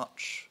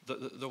much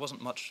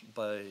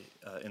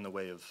in the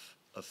way of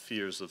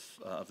fears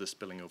of this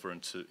spilling over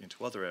into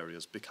other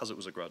areas, because it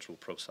was a gradual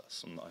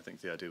process. And I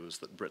think the idea was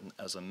that Britain,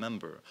 as a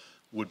member,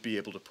 would be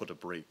able to put a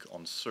brake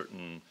on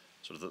certain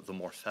sort of the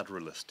more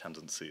federalist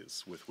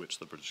tendencies with which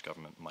the British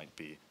government might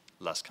be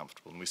less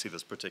comfortable. And we see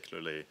this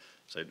particularly,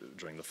 say,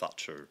 during the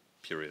Thatcher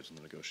period and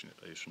the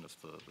negotiation of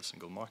the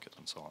single market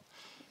and so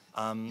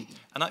on.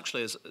 And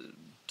actually, as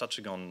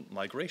touching on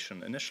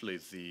migration, initially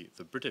the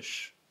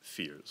British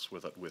fears were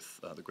that with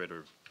the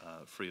greater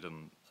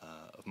freedom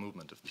of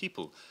movement of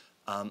people,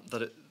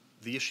 that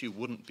the issue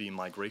wouldn't be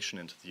migration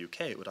into the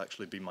UK, it would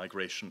actually be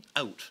migration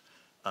out,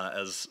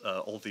 as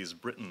all these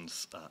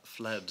Britons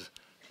fled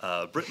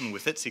Britain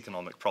with its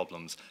economic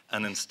problems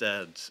and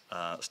instead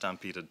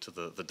stampeded to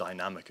the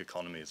dynamic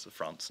economies of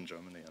France and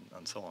Germany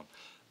and so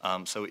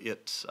on. So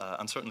it,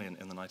 and certainly in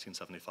the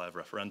 1975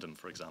 referendum,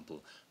 for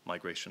example,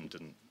 migration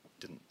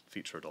didn't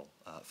feature at all.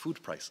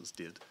 Food prices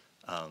did,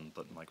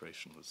 but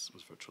migration was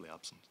virtually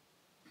absent.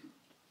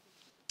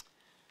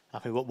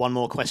 We've got one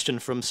more question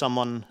from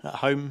someone at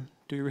home.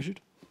 Do you,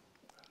 Richard?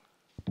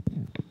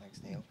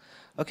 Thanks, Neil.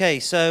 Okay,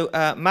 so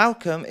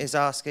Malcolm is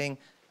asking,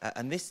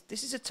 and this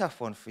is a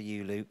tough one for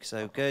you, Luke,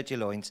 so gird your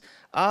loins.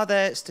 Are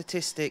there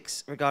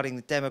statistics regarding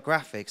the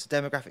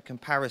demographic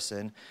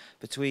comparison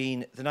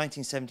between the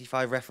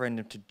 1975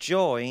 referendum to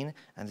join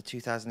and the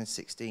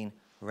 2016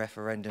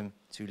 referendum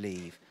to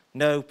leave?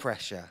 No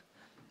pressure.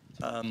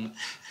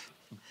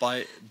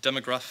 By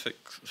demographic,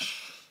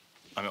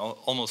 I mean,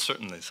 almost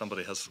certainly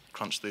somebody has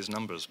crunched these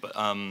numbers, but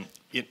I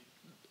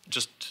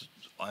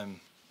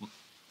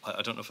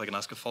don't know if I can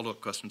ask a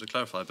follow-up question to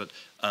clarify, but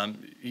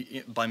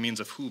by means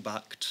of who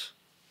backed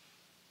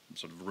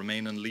sort of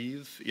Remain and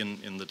Leave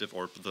in the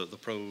or the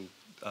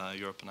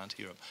pro-Europe and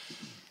anti-Europe,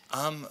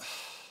 I'm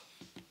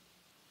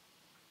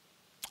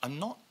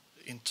not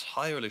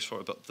entirely sure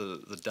about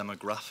the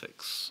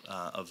demographics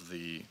of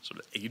the sort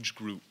of age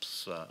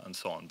groups and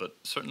so on, but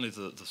certainly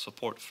the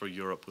support for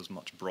Europe was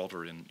much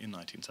broader in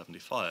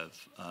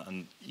 1975,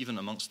 and even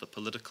amongst the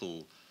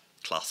political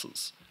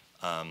classes.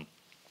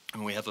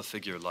 And we have a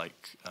figure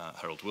like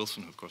Harold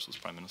Wilson, who of course was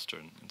Prime Minister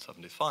in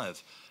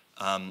 75.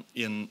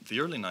 In the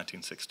early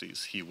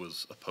 1960s, he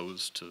was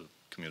opposed to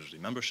community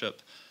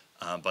membership.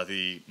 By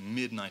the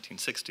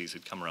mid-1960s,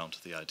 he'd come around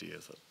to the idea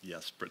that,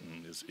 yes,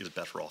 Britain is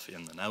better off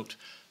in than out,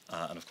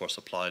 and of course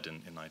applied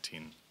in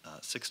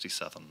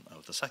 1967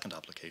 with the second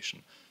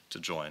application to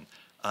join.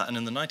 And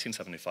in the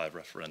 1975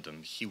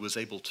 referendum, he was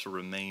able to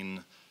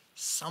remain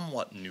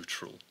somewhat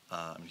neutral.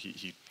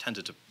 He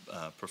tended to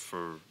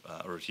prefer,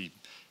 or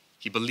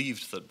he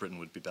believed that Britain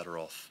would be better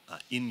off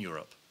in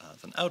Europe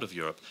than out of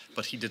Europe,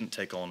 but he didn't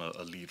take on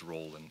a lead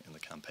role in the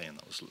campaign.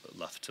 That was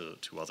left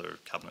to other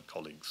cabinet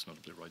colleagues,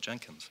 notably Roy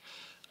Jenkins.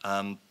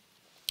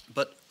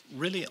 But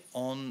really,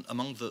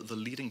 among the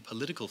leading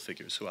political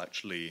figures who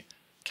actually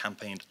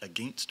campaigned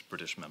against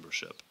British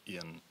membership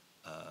in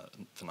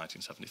the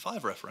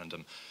 1975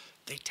 referendum,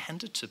 they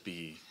tended to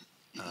be,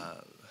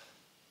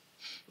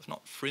 if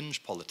not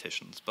fringe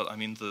politicians, but I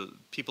mean the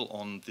people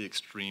on the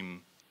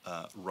extreme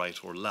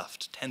right or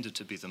left tended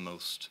to be the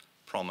most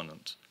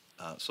prominent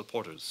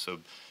supporters. So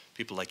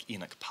people like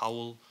Enoch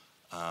Powell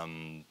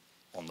on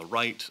the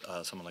right,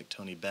 someone like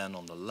Tony Benn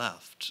on the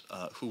left,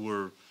 who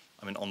were,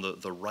 I mean, on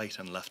the right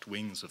and left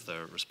wings of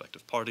their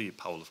respective party.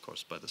 Powell, of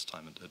course, by this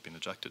time had been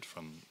ejected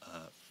from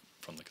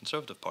the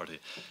Conservative Party.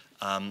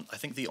 I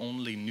think the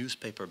only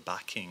newspaper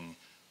backing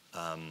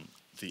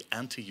the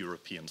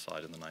anti-European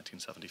side in the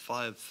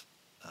 1975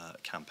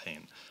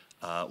 campaign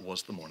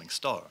was the Morning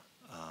Star,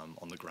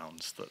 on the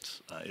grounds that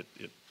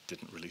it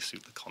didn't really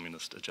suit the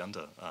communist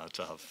agenda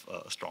to have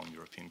a strong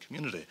European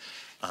community,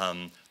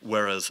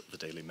 whereas the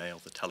Daily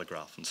Mail, the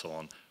Telegraph, and so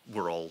on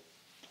were all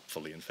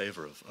fully in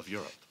favour of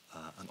Europe.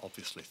 And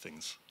obviously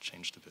things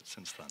changed a bit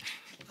since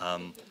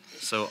then.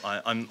 So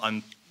I'm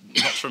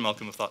not sure,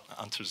 Malcolm, if that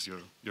answers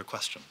your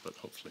question, but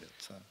hopefully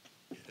it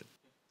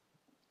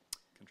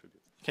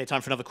contributes. Okay,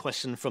 time for another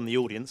question from the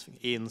audience.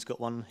 Ian's got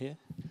one here.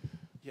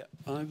 Yeah,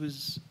 I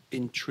was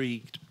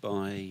intrigued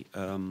by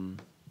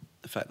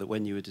the fact that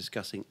when you were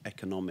discussing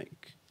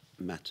economic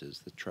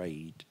matters, the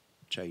trade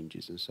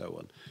changes and so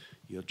on,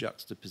 your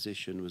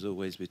juxtaposition was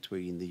always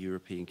between the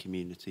European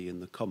community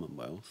and the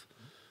Commonwealth.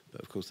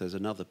 But of course there's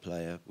another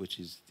player, which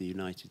is the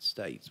United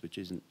States, which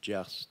isn't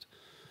just,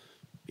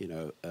 you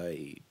know,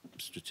 a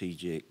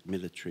strategic,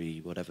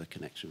 military, whatever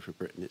connection for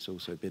Britain. It's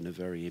also been a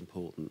very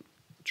important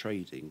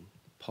trading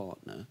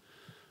partner.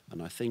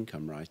 And I think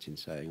I'm right in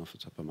saying, off the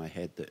top of my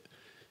head, that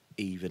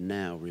even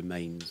now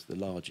remains the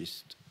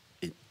largest,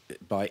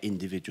 by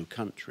individual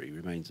country,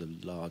 remains the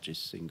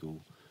largest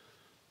single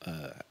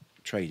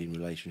trading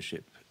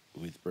relationship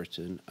with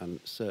Britain, and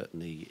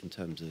certainly in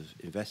terms of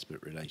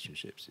investment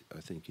relationships,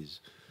 I think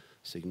is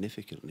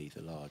significantly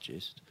the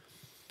largest.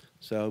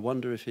 So I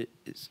wonder if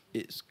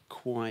it's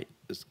quite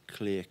as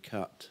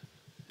clear-cut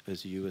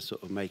as you were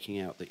sort of making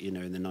out that, you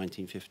know, in the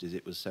 1950s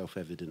it was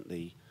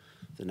self-evidently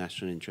the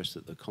national interest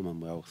that the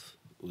Commonwealth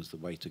was the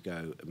way to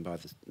go, and by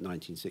the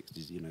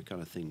 1960s, you know,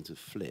 kind of things have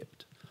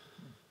flipped.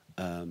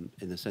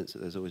 In the sense that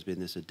there's always been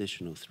this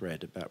additional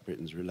thread about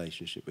Britain's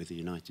relationship with the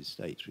United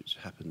States, which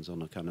happens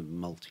on a kind of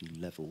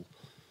multi-level,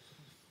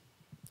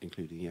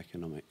 including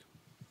economic.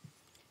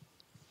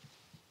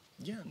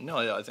 Yeah, no,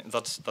 I think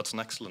that's an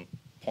excellent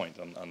point,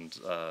 and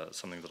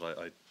something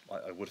that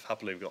I would have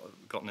happily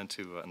gotten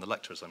into in the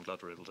lectures. I'm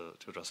glad we're able to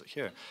address it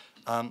here.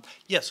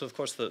 Yeah, so of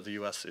course the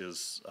US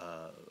is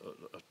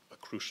a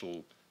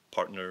crucial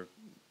partner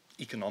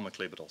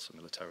economically, but also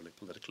militarily,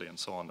 politically, and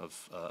so on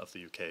of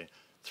the UK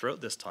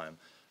throughout this time.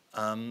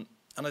 And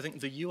I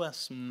think the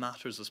US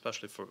matters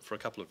especially for a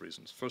couple of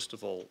reasons. First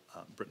of all,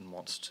 Britain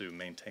wants to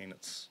maintain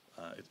its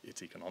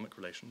economic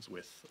relations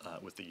with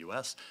the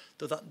US,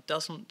 though that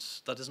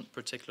isn't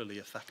particularly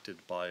affected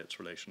by its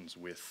relations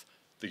with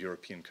the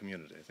European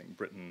community. I think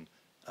Britain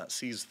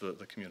sees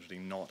the community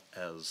not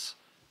as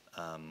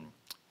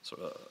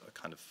sort of a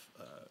kind of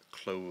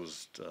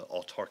closed,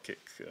 autarkic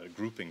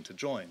grouping to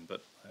join,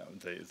 but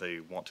they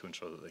want to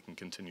ensure that they can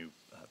continue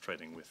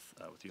trading with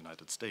the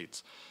United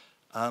States.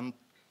 And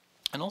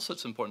also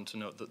it's important to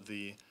note that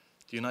the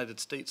United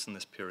States in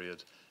this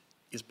period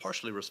is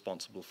partially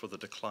responsible for the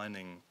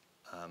declining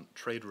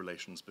trade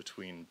relations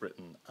between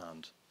Britain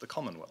and the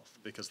Commonwealth,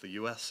 because the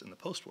US in the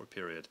post-war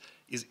period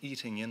is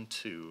eating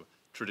into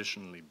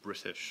traditionally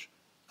British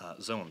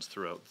zones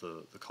throughout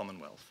the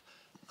Commonwealth.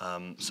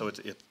 So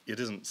it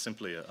isn't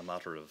simply a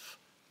matter of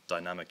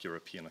dynamic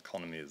European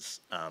economies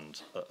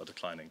and a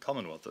declining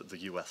Commonwealth. The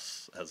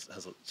US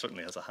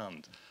certainly has a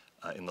hand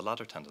in the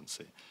latter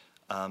tendency.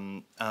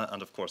 And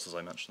of course, as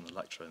I mentioned in the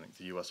lecture, I think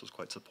the US was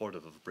quite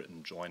supportive of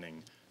Britain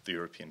joining the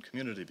European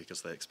community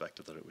because they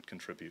expected that it would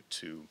contribute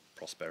to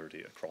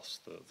prosperity across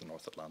the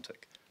North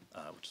Atlantic,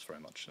 which is very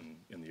much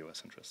in the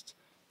US interests.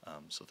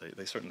 So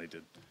they certainly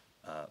did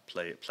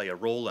play a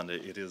role, and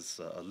it is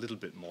a little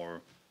bit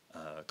more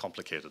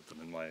complicated than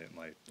in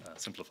my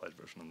simplified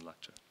version in the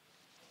lecture.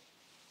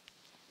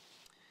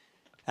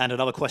 And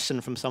another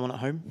question from someone at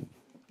home.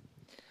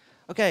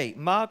 Okay,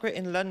 Margaret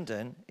in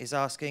London is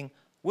asking,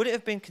 would it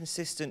have been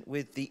consistent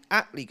with the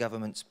Attlee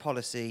government's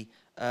policy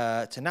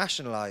to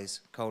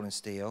nationalise coal and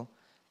steel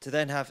to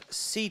then have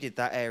ceded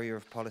that area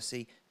of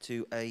policy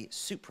to a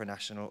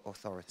supranational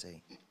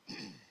authority?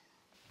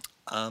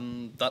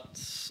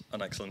 That's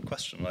an excellent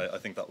question. I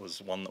think that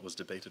was one that was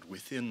debated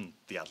within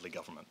the Attlee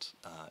government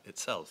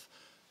itself.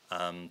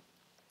 And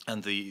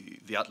the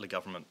Attlee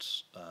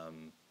government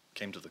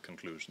came to the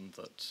conclusion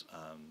that,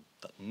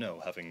 that no,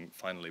 having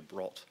finally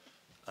brought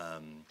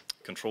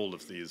control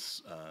of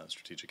these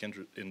strategic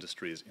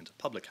industries into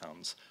public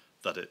hands,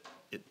 that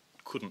it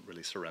couldn't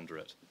really surrender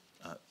it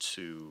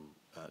to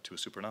a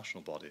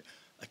supranational body.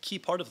 A key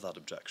part of that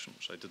objection,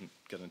 which I didn't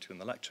get into in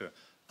the lecture,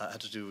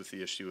 had to do with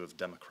the issue of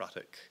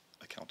democratic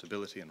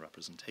accountability and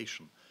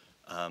representation.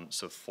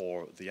 So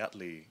for the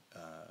Attlee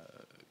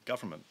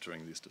government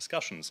during these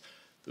discussions,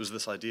 there was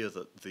this idea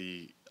that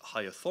the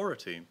high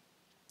authority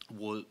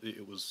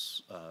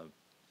was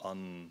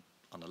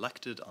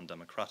unelected,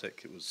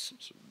 undemocratic. It was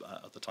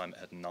at the time it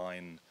had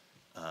 9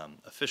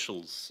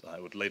 officials.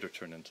 It would later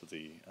turn into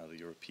the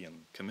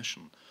European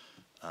Commission,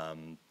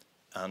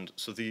 and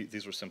so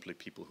these were simply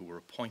people who were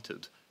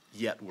appointed,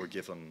 yet were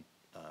given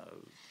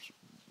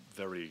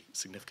very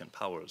significant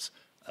powers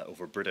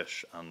over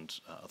British and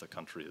other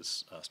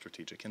countries'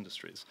 strategic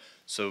industries.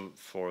 So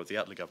for the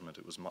Attlee government,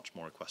 it was much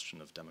more a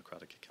question of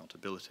democratic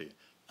accountability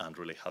and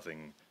really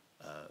having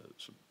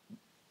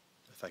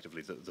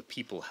effectively the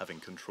people having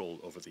control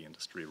over the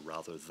industry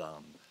rather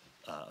than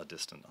a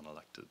distant,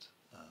 unelected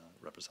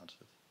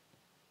representative.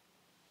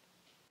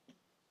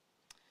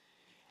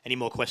 Any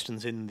more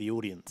questions in the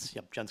audience?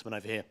 Yep, gentleman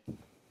over here.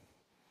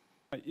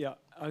 Yeah,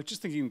 I was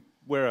just thinking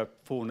we're a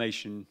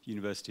four-nation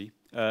university,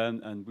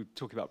 and we're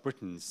talking about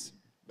Britain's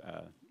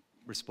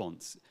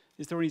response.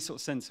 Is there any sort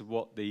of sense of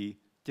what the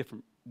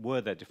different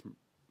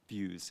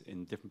views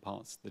in different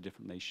parts, the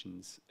different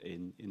nations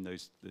in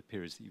the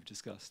periods that you've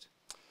discussed?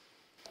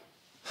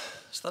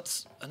 So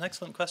that's an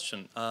excellent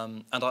question,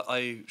 and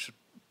I should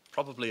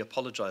probably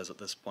apologise at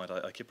this point.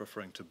 I keep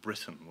referring to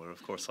Britain, where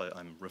of course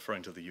I'm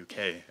referring to the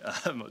UK,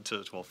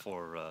 to all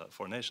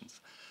four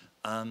nations.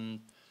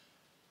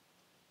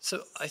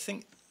 So I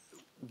think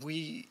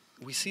we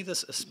see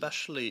this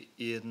especially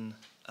in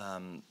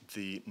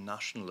the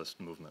nationalist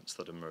movements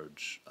that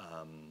emerge.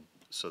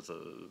 So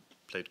the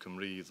Plaid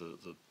Cymru,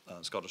 the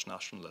Scottish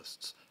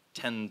nationalists,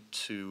 tend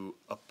to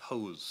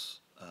oppose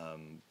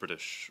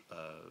British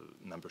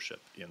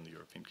membership in the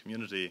European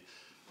community.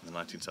 In the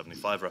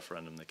 1975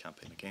 referendum, they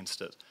campaign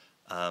against it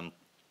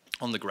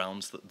on the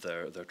grounds that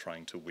they're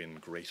trying to win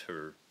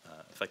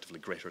effectively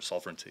greater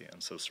sovereignty,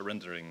 and so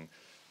surrendering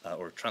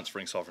or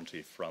transferring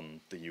sovereignty from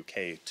the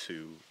UK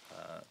to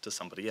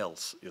somebody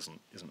else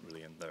isn't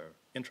really in their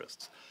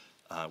interests,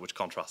 which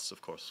contrasts,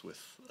 of course,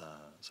 with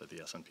so the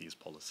SNP's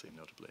policy,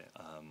 notably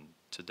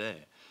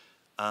today.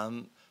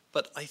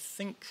 But I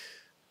think.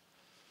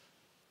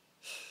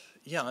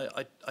 Yeah,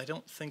 I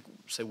don't think,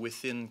 say,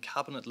 within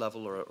cabinet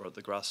level or at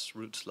the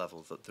grassroots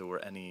level that there were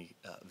any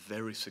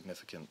very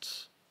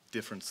significant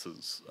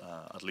differences,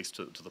 at least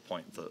to the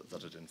point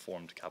that it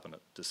informed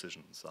cabinet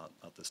decisions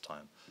at this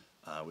time,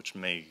 which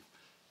may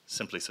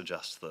simply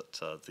suggest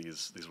that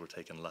these were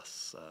taken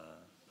less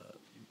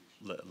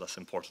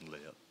importantly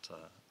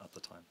at the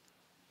time.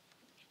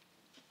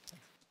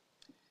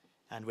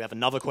 And we have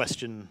another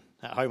question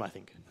at home, I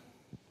think.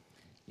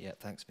 Yeah,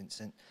 thanks,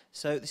 Vincent.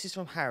 So this is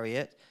from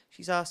Harriet.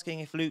 She's asking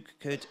if Luke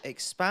could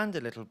expand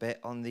a little bit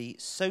on the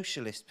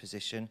socialist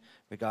position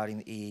regarding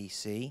the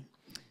EEC,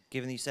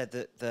 given that you said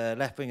that the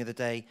left wing of the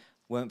day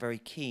weren't very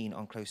keen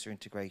on closer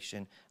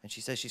integration. And she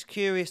says she's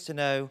curious to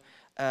know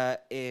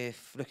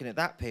if looking at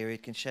that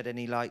period can shed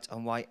any light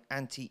on why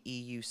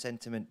anti-EU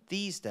sentiment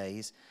these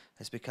days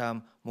has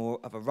become more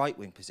of a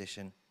right-wing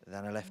position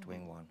than a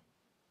left-wing one.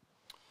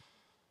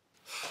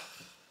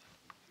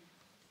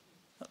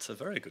 That's a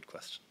very good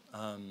question.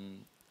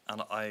 And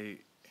I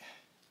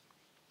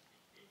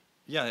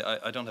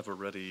don't have a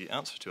ready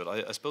answer to it.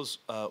 I suppose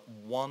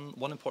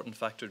one important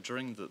factor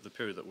during the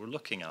period that we're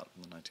looking at,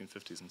 in the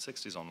 1950s and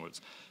 60s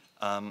onwards,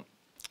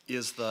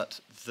 is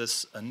that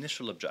this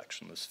initial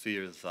objection, this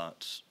fear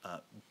that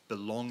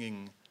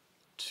belonging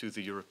to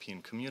the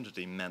European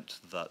community meant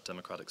that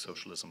democratic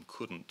socialism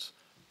couldn't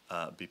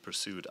be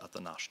pursued at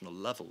the national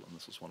level, and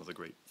this was one of the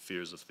great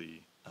fears of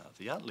the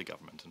Attlee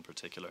government in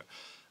particular.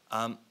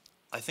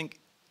 I think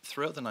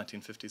throughout the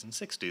 1950s and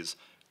 60s,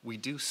 we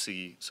do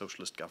see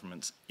socialist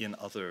governments in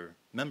other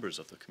members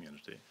of the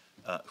community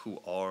who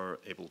are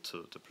able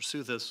to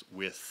pursue this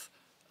with,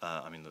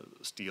 the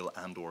steel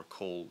and or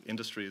coal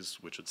industries,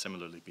 which had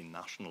similarly been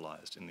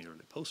nationalized in the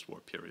early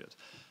post-war period.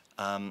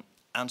 And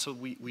so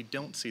we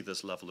don't see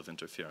this level of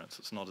interference.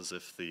 It's not as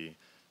if the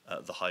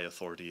high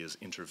authority is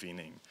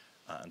intervening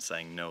and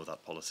saying, no,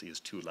 that policy is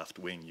too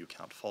left-wing, you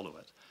can't follow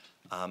it.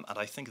 And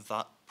I think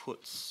that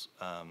puts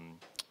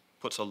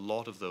a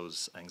lot of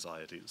those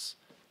anxieties,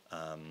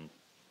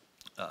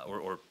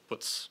 or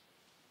puts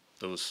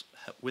those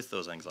with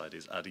those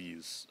anxieties at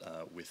ease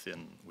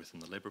within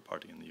the Labour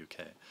Party in the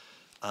UK.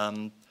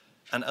 And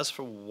as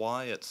for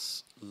why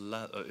it's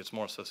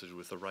more associated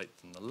with the right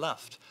than the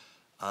left,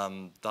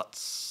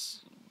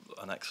 that's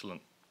an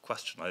excellent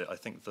question. I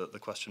think that the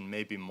question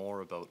may be more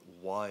about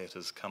why it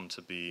has come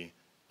to be,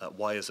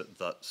 why is it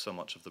that so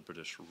much of the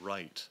British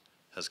right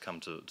has come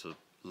to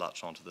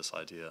latch onto this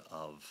idea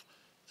of,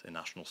 say,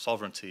 national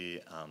sovereignty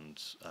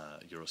and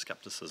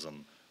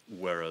Euroscepticism,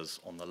 whereas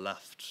on the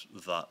left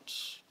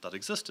that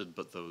existed,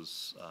 but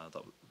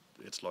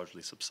it's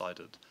largely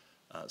subsided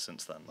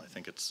since then. I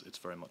think it's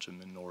very much a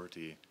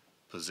minority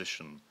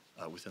position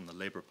within the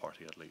Labour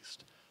Party, at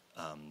least,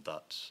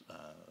 that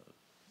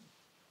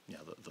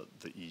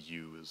the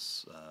EU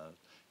is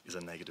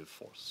a negative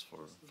force for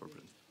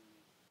Britain.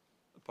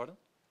 Pardon?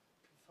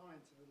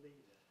 Confined to the leader.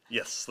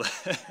 Yes.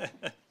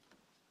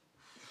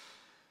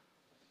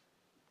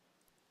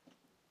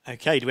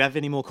 Okay, do we have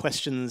any more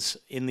questions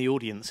in the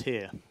audience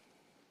here?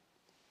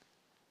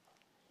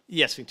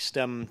 Yes, we just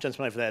gentleman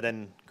over there,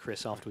 then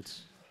Chris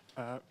afterwards.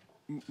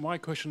 My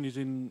question is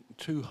in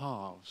two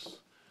halves,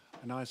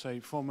 and I say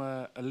from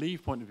a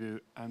Leave point of view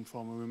and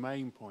from a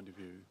Remain point of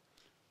view,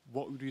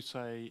 what would you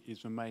say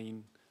is the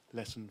main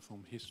lesson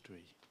from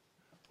history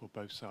for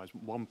both sides?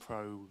 One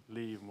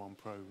pro-Leave and one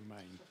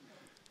pro-Remain.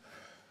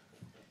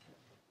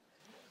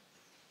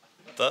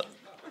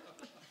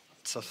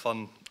 It's a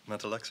fun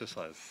mental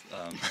exercise.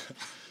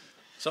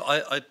 So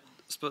I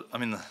suppose, I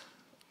mean,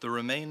 the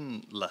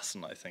Remain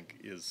lesson, I think,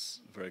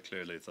 is very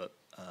clearly that,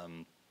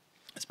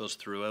 I suppose,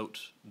 throughout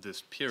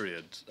this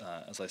period,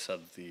 as I said,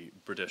 the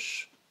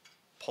British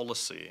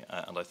policy,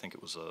 and I think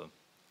it was a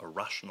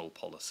rational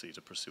policy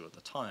to pursue at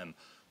the time,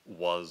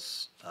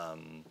 was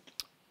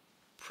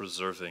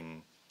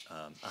preserving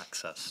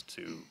access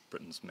to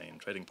Britain's main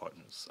trading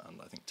partners.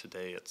 And I think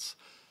today it's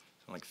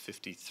like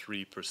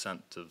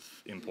 53%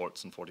 of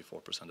imports and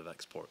 44% of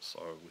exports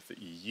are with the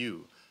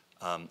EU.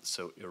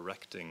 So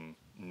erecting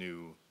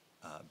new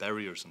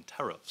barriers and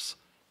tariffs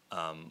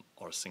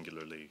are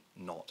singularly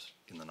not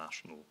in the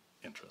national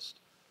interest.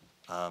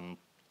 And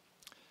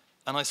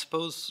I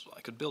suppose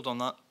I could build on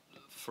that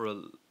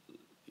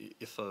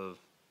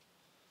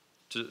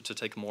to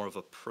take more of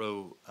a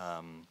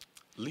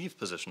pro-Leave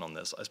position on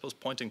this, I suppose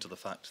pointing to the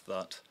fact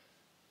that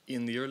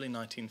in the early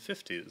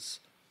 1950s,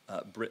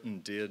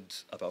 Britain did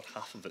about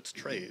half of its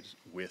trade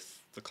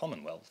with the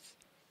Commonwealth,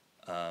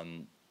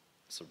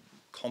 so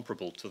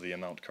comparable to the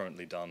amount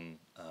currently done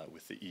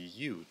with the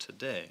EU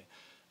today.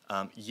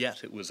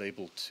 Yet it was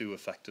able to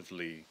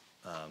effectively,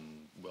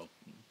 well,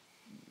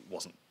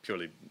 wasn't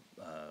purely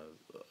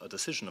a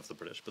decision of the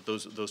British, but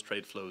those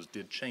trade flows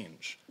did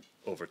change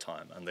over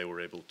time, and they were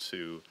able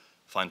to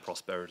find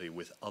prosperity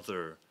with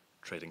other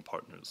trading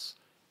partners,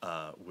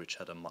 which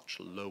had a much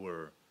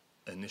lower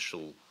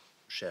initial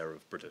share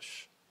of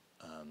British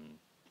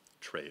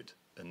trade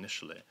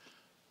initially,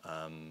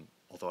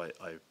 although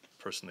I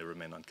personally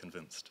remain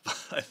unconvinced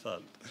by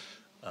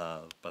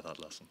that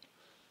lesson.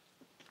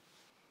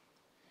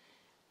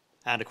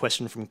 And a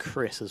question from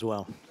Chris as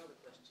well.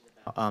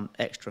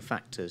 Extra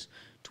factors.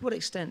 To what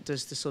extent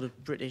does the sort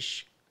of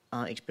British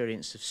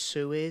experience of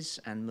Suez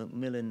and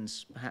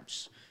Macmillan's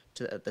perhaps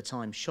at the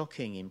time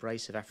shocking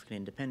embrace of African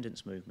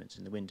independence movements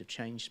in the Wind of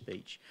Change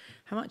speech,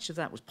 how much of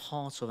that was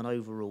part of an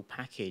overall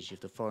package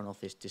of the Foreign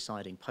Office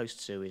deciding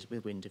post-Suez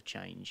with Wind of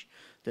Change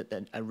that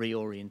a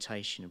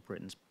reorientation of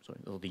Britain's,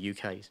 or the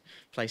UK's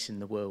place in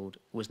the world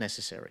was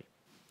necessary?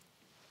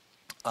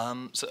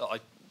 So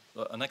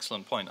an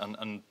excellent point,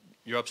 and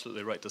you're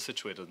absolutely right to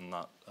situate it in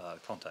that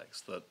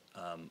context, that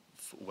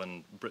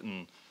when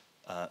Britain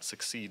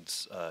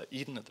succeeds,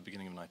 even at the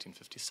beginning of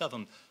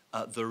 1957,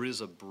 there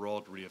is a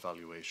broad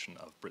re-evaluation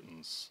of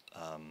Britain's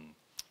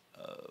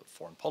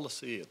foreign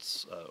policy,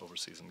 its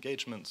overseas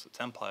engagements, its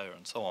empire,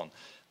 and so on.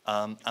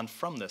 And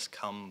from this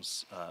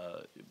comes,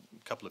 a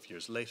couple of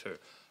years later,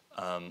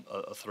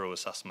 a thorough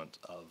assessment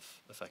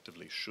of,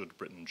 effectively, should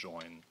Britain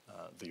join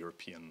the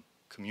European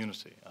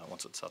community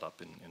once it's set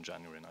up in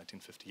January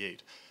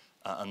 1958.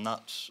 And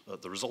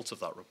the results of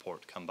that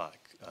report come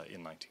back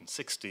in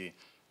 1960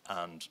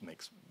 and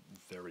makes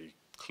very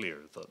clear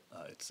that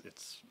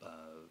it's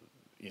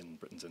in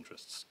Britain's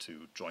interests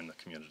to join the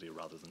community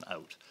rather than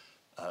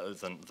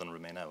than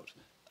remain out.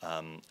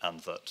 And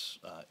that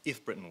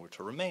if Britain were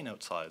to remain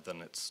outside,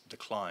 then its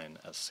decline,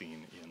 as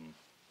seen in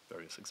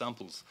various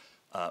examples,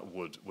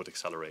 would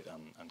accelerate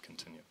and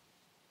continue.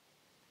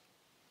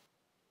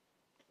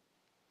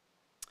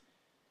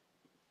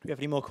 Do we have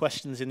any more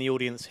questions in the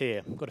audience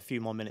here? We've got a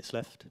few more minutes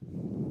left.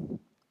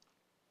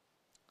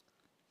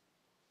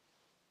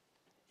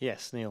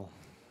 Yes, Neil.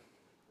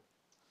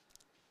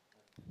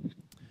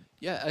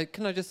 Yeah,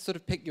 can I just sort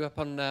of pick you up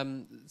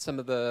on some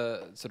of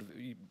the sort of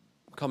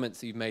comments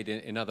that you've made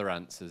in other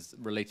answers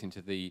relating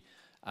to the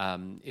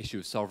issue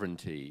of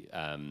sovereignty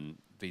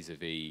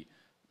vis-a-vis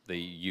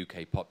the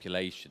UK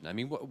population? I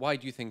mean, why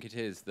do you think it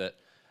is that,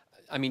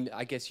 I mean,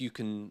 I guess you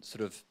can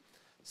sort of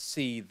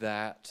see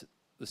that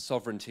the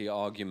sovereignty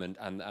argument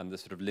and the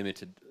sort of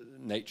limited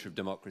nature of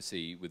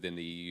democracy within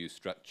the EU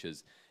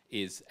structures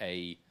is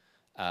a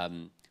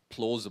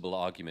plausible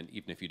argument,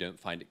 even if you don't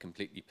find it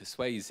completely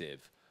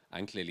persuasive,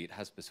 and clearly it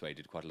has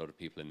persuaded quite a lot of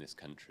people in this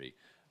country.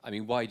 I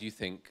mean, why do you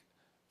think,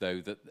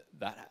 though,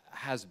 that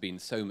has been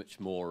so much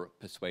more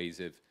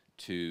persuasive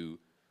to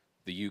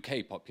the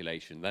UK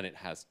population than it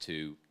has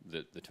to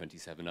the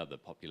 27 other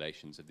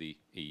populations of the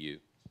EU?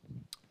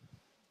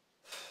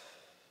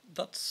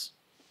 That's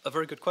a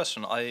very good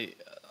question.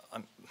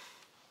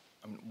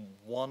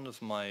 One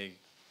of my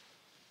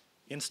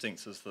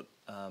instincts is that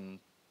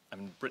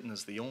Britain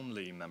is the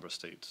only member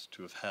state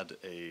to have had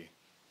an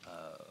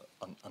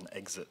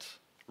exit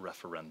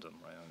referendum,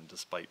 right?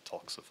 Despite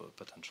talks of a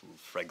potential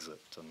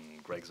Frexit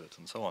and Grexit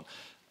and so on.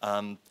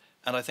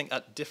 And I think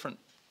at different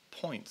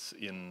points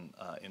in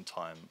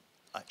time,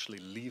 actually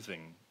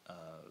leaving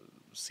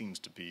seems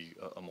to be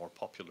a more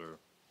popular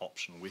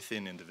option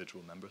within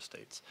individual member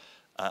states.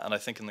 And I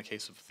think in the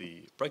case of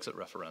the Brexit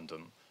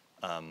referendum,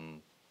 a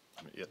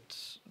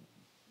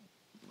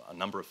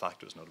number of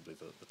factors, notably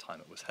the time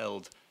it was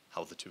held,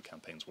 how the two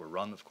campaigns were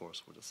run, of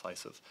course, were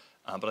decisive.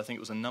 But I think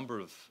it was a number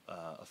of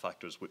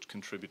factors which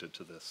contributed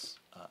to this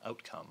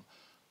outcome.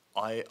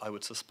 I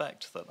would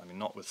suspect that,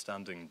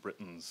 notwithstanding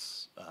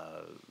Britain's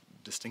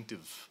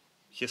distinctive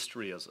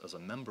history as a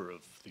member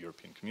of the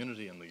European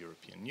community and the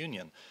European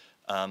Union,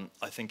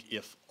 I think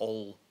if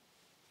all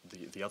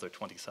the other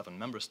 27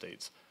 member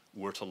states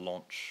were to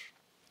launch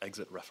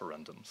exit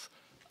referendums,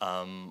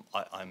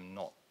 I'm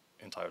not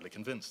entirely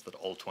convinced that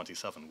all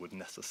 27 would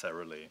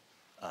necessarily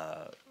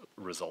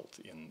result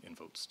in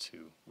votes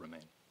to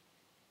remain.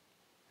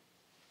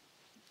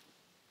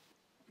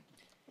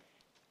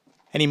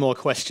 Any more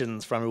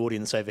questions from our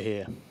audience over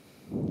here?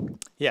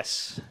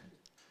 Yes.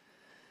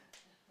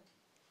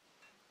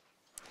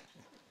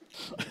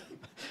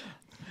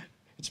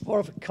 It's more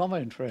of a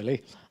comment,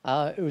 really.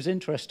 It was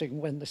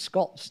interesting when the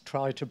Scots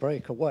tried to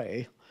break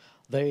away,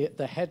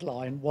 the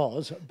headline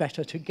was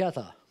 "Better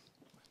Together."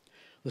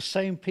 The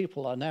same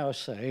people are now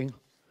saying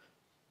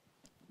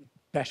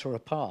 "better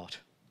apart."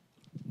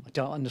 I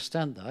don't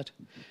understand that.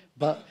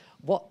 But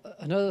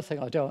another thing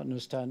I don't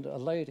understand, a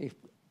lady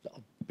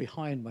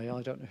behind me,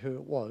 I don't know who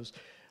it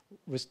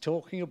was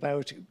talking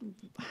about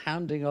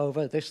handing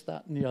over this,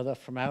 that and the other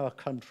from our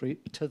country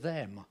to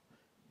them.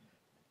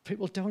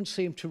 People don't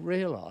seem to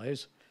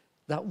realise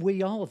that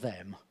we are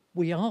them.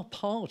 We are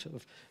part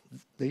of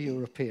the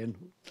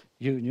European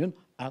Union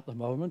at the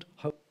moment.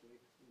 Hopefully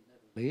we'll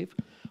never leave.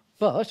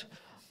 But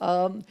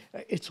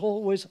it's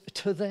always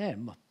to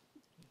them.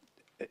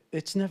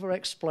 It's never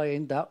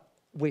explained that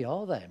we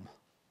are them.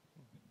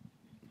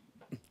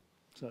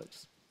 So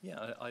it's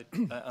I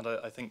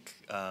think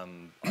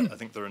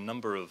there are a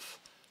number of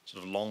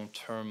sort of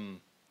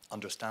long-term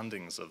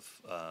understandings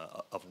of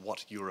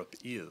what Europe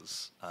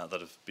is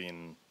that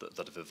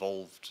have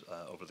evolved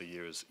over the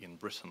years in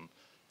Britain,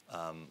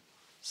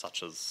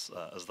 such as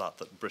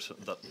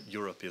that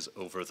Europe is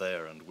over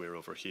there and we're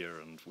over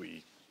here and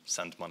we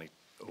send money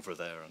over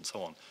there and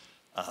so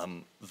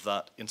on.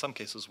 That in some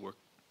cases were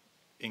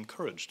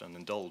encouraged and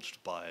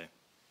indulged by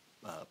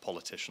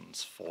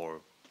politicians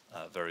for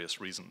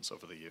various reasons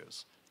over the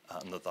years,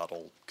 and that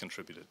all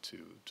contributed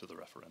to the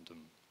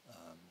referendum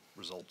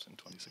result in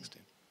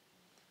 2016.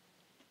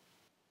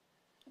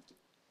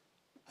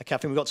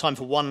 Catherine, we've got time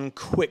for one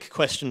quick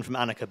question from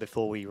Annika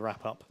before we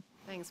wrap up.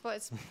 Thanks. Well,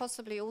 it's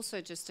possibly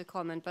also just a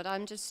comment, but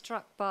I'm just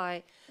struck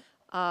by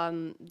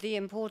the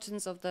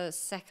importance of the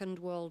Second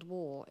World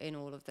War in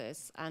all of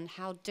this and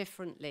how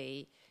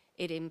differently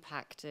it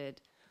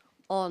impacted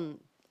on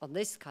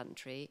this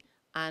country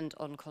and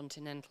on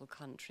continental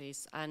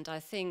countries. And I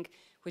think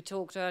we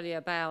talked earlier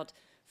about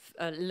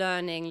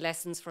learning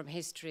lessons from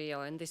history,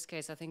 or in this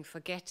case, I think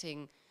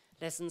forgetting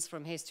lessons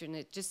from history. And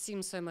it just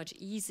seems so much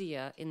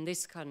easier in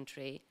this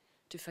country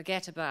to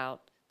forget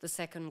about the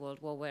Second World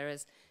War,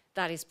 whereas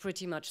that is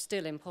pretty much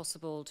still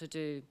impossible to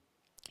do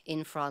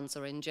in France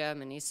or in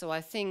Germany. So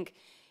I think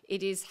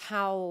it is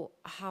how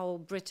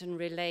Britain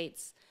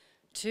relates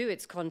to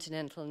its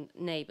continental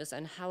neighbours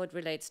and how it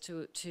relates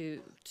to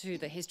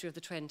the history of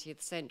the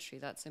 20th century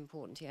that's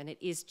important here. And it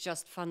is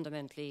just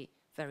fundamentally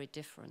very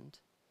different.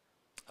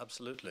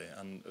 Absolutely.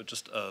 And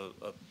just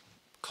a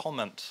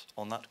comment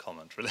on that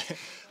comment, really.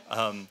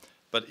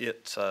 But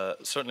it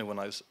certainly when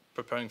I was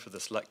preparing for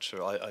this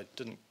lecture, I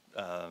didn't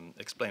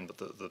explain, but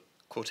the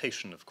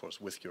quotation, of course,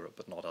 with Europe,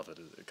 but not of it,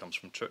 it comes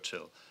from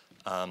Churchill.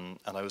 And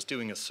I was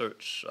doing a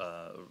search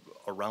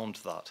around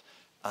that.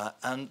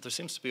 And there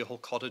seems to be a whole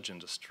cottage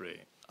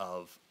industry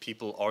of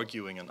people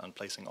arguing and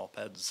placing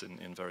op-eds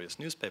in various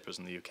newspapers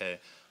in the UK,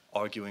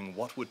 arguing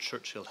what would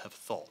Churchill have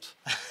thought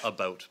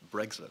about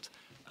Brexit.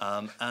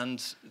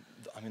 And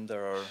I mean,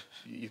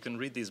 you can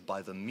read these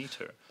by the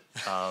meter,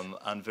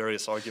 and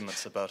various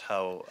arguments about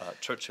how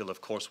Churchill,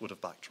 of course, would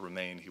have backed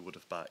Remain, he would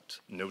have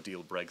backed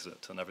no-deal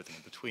Brexit and everything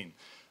in between.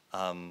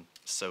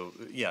 So,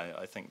 yeah,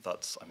 I think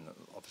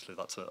obviously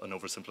that's an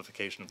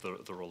oversimplification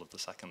of the role of the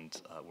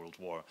Second World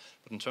War.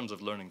 But in terms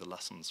of learning the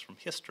lessons from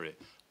history,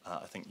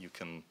 I think you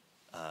can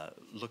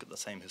look at the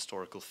same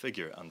historical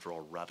figure and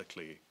draw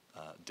radically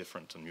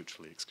different and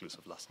mutually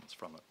exclusive lessons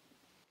from it.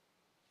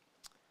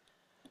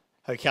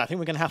 Okay, I think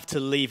we're going to have to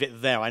leave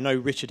it there. I know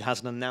Richard has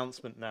an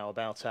announcement now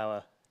about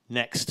our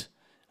next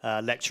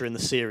lecture in the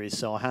series,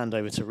 so I'll hand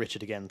over to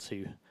Richard again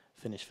to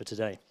finish for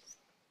today.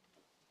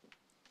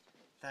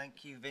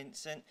 Thank you,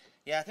 Vincent.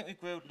 Yeah, I think we've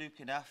grilled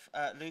Luke enough.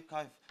 Luke,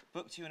 I've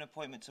booked you an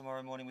appointment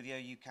tomorrow morning with the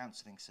OU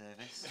Counselling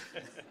Service.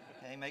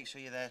 Okay, make sure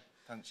you're there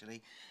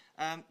punctually.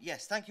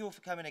 Yes, thank you all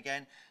for coming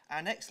again.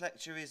 Our next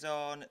lecture is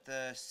on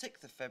the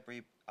 6th of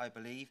February, I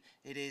believe.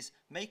 It is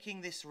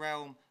Making This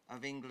Realm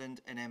of England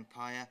an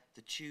Empire,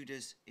 the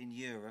Tudors in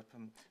Europe.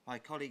 And my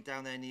colleague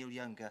down there, Neil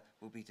Younger,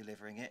 will be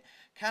delivering it.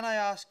 Can I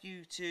ask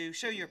you to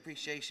show your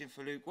appreciation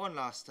for Luke one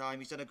last time?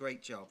 He's done a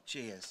great job.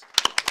 Cheers.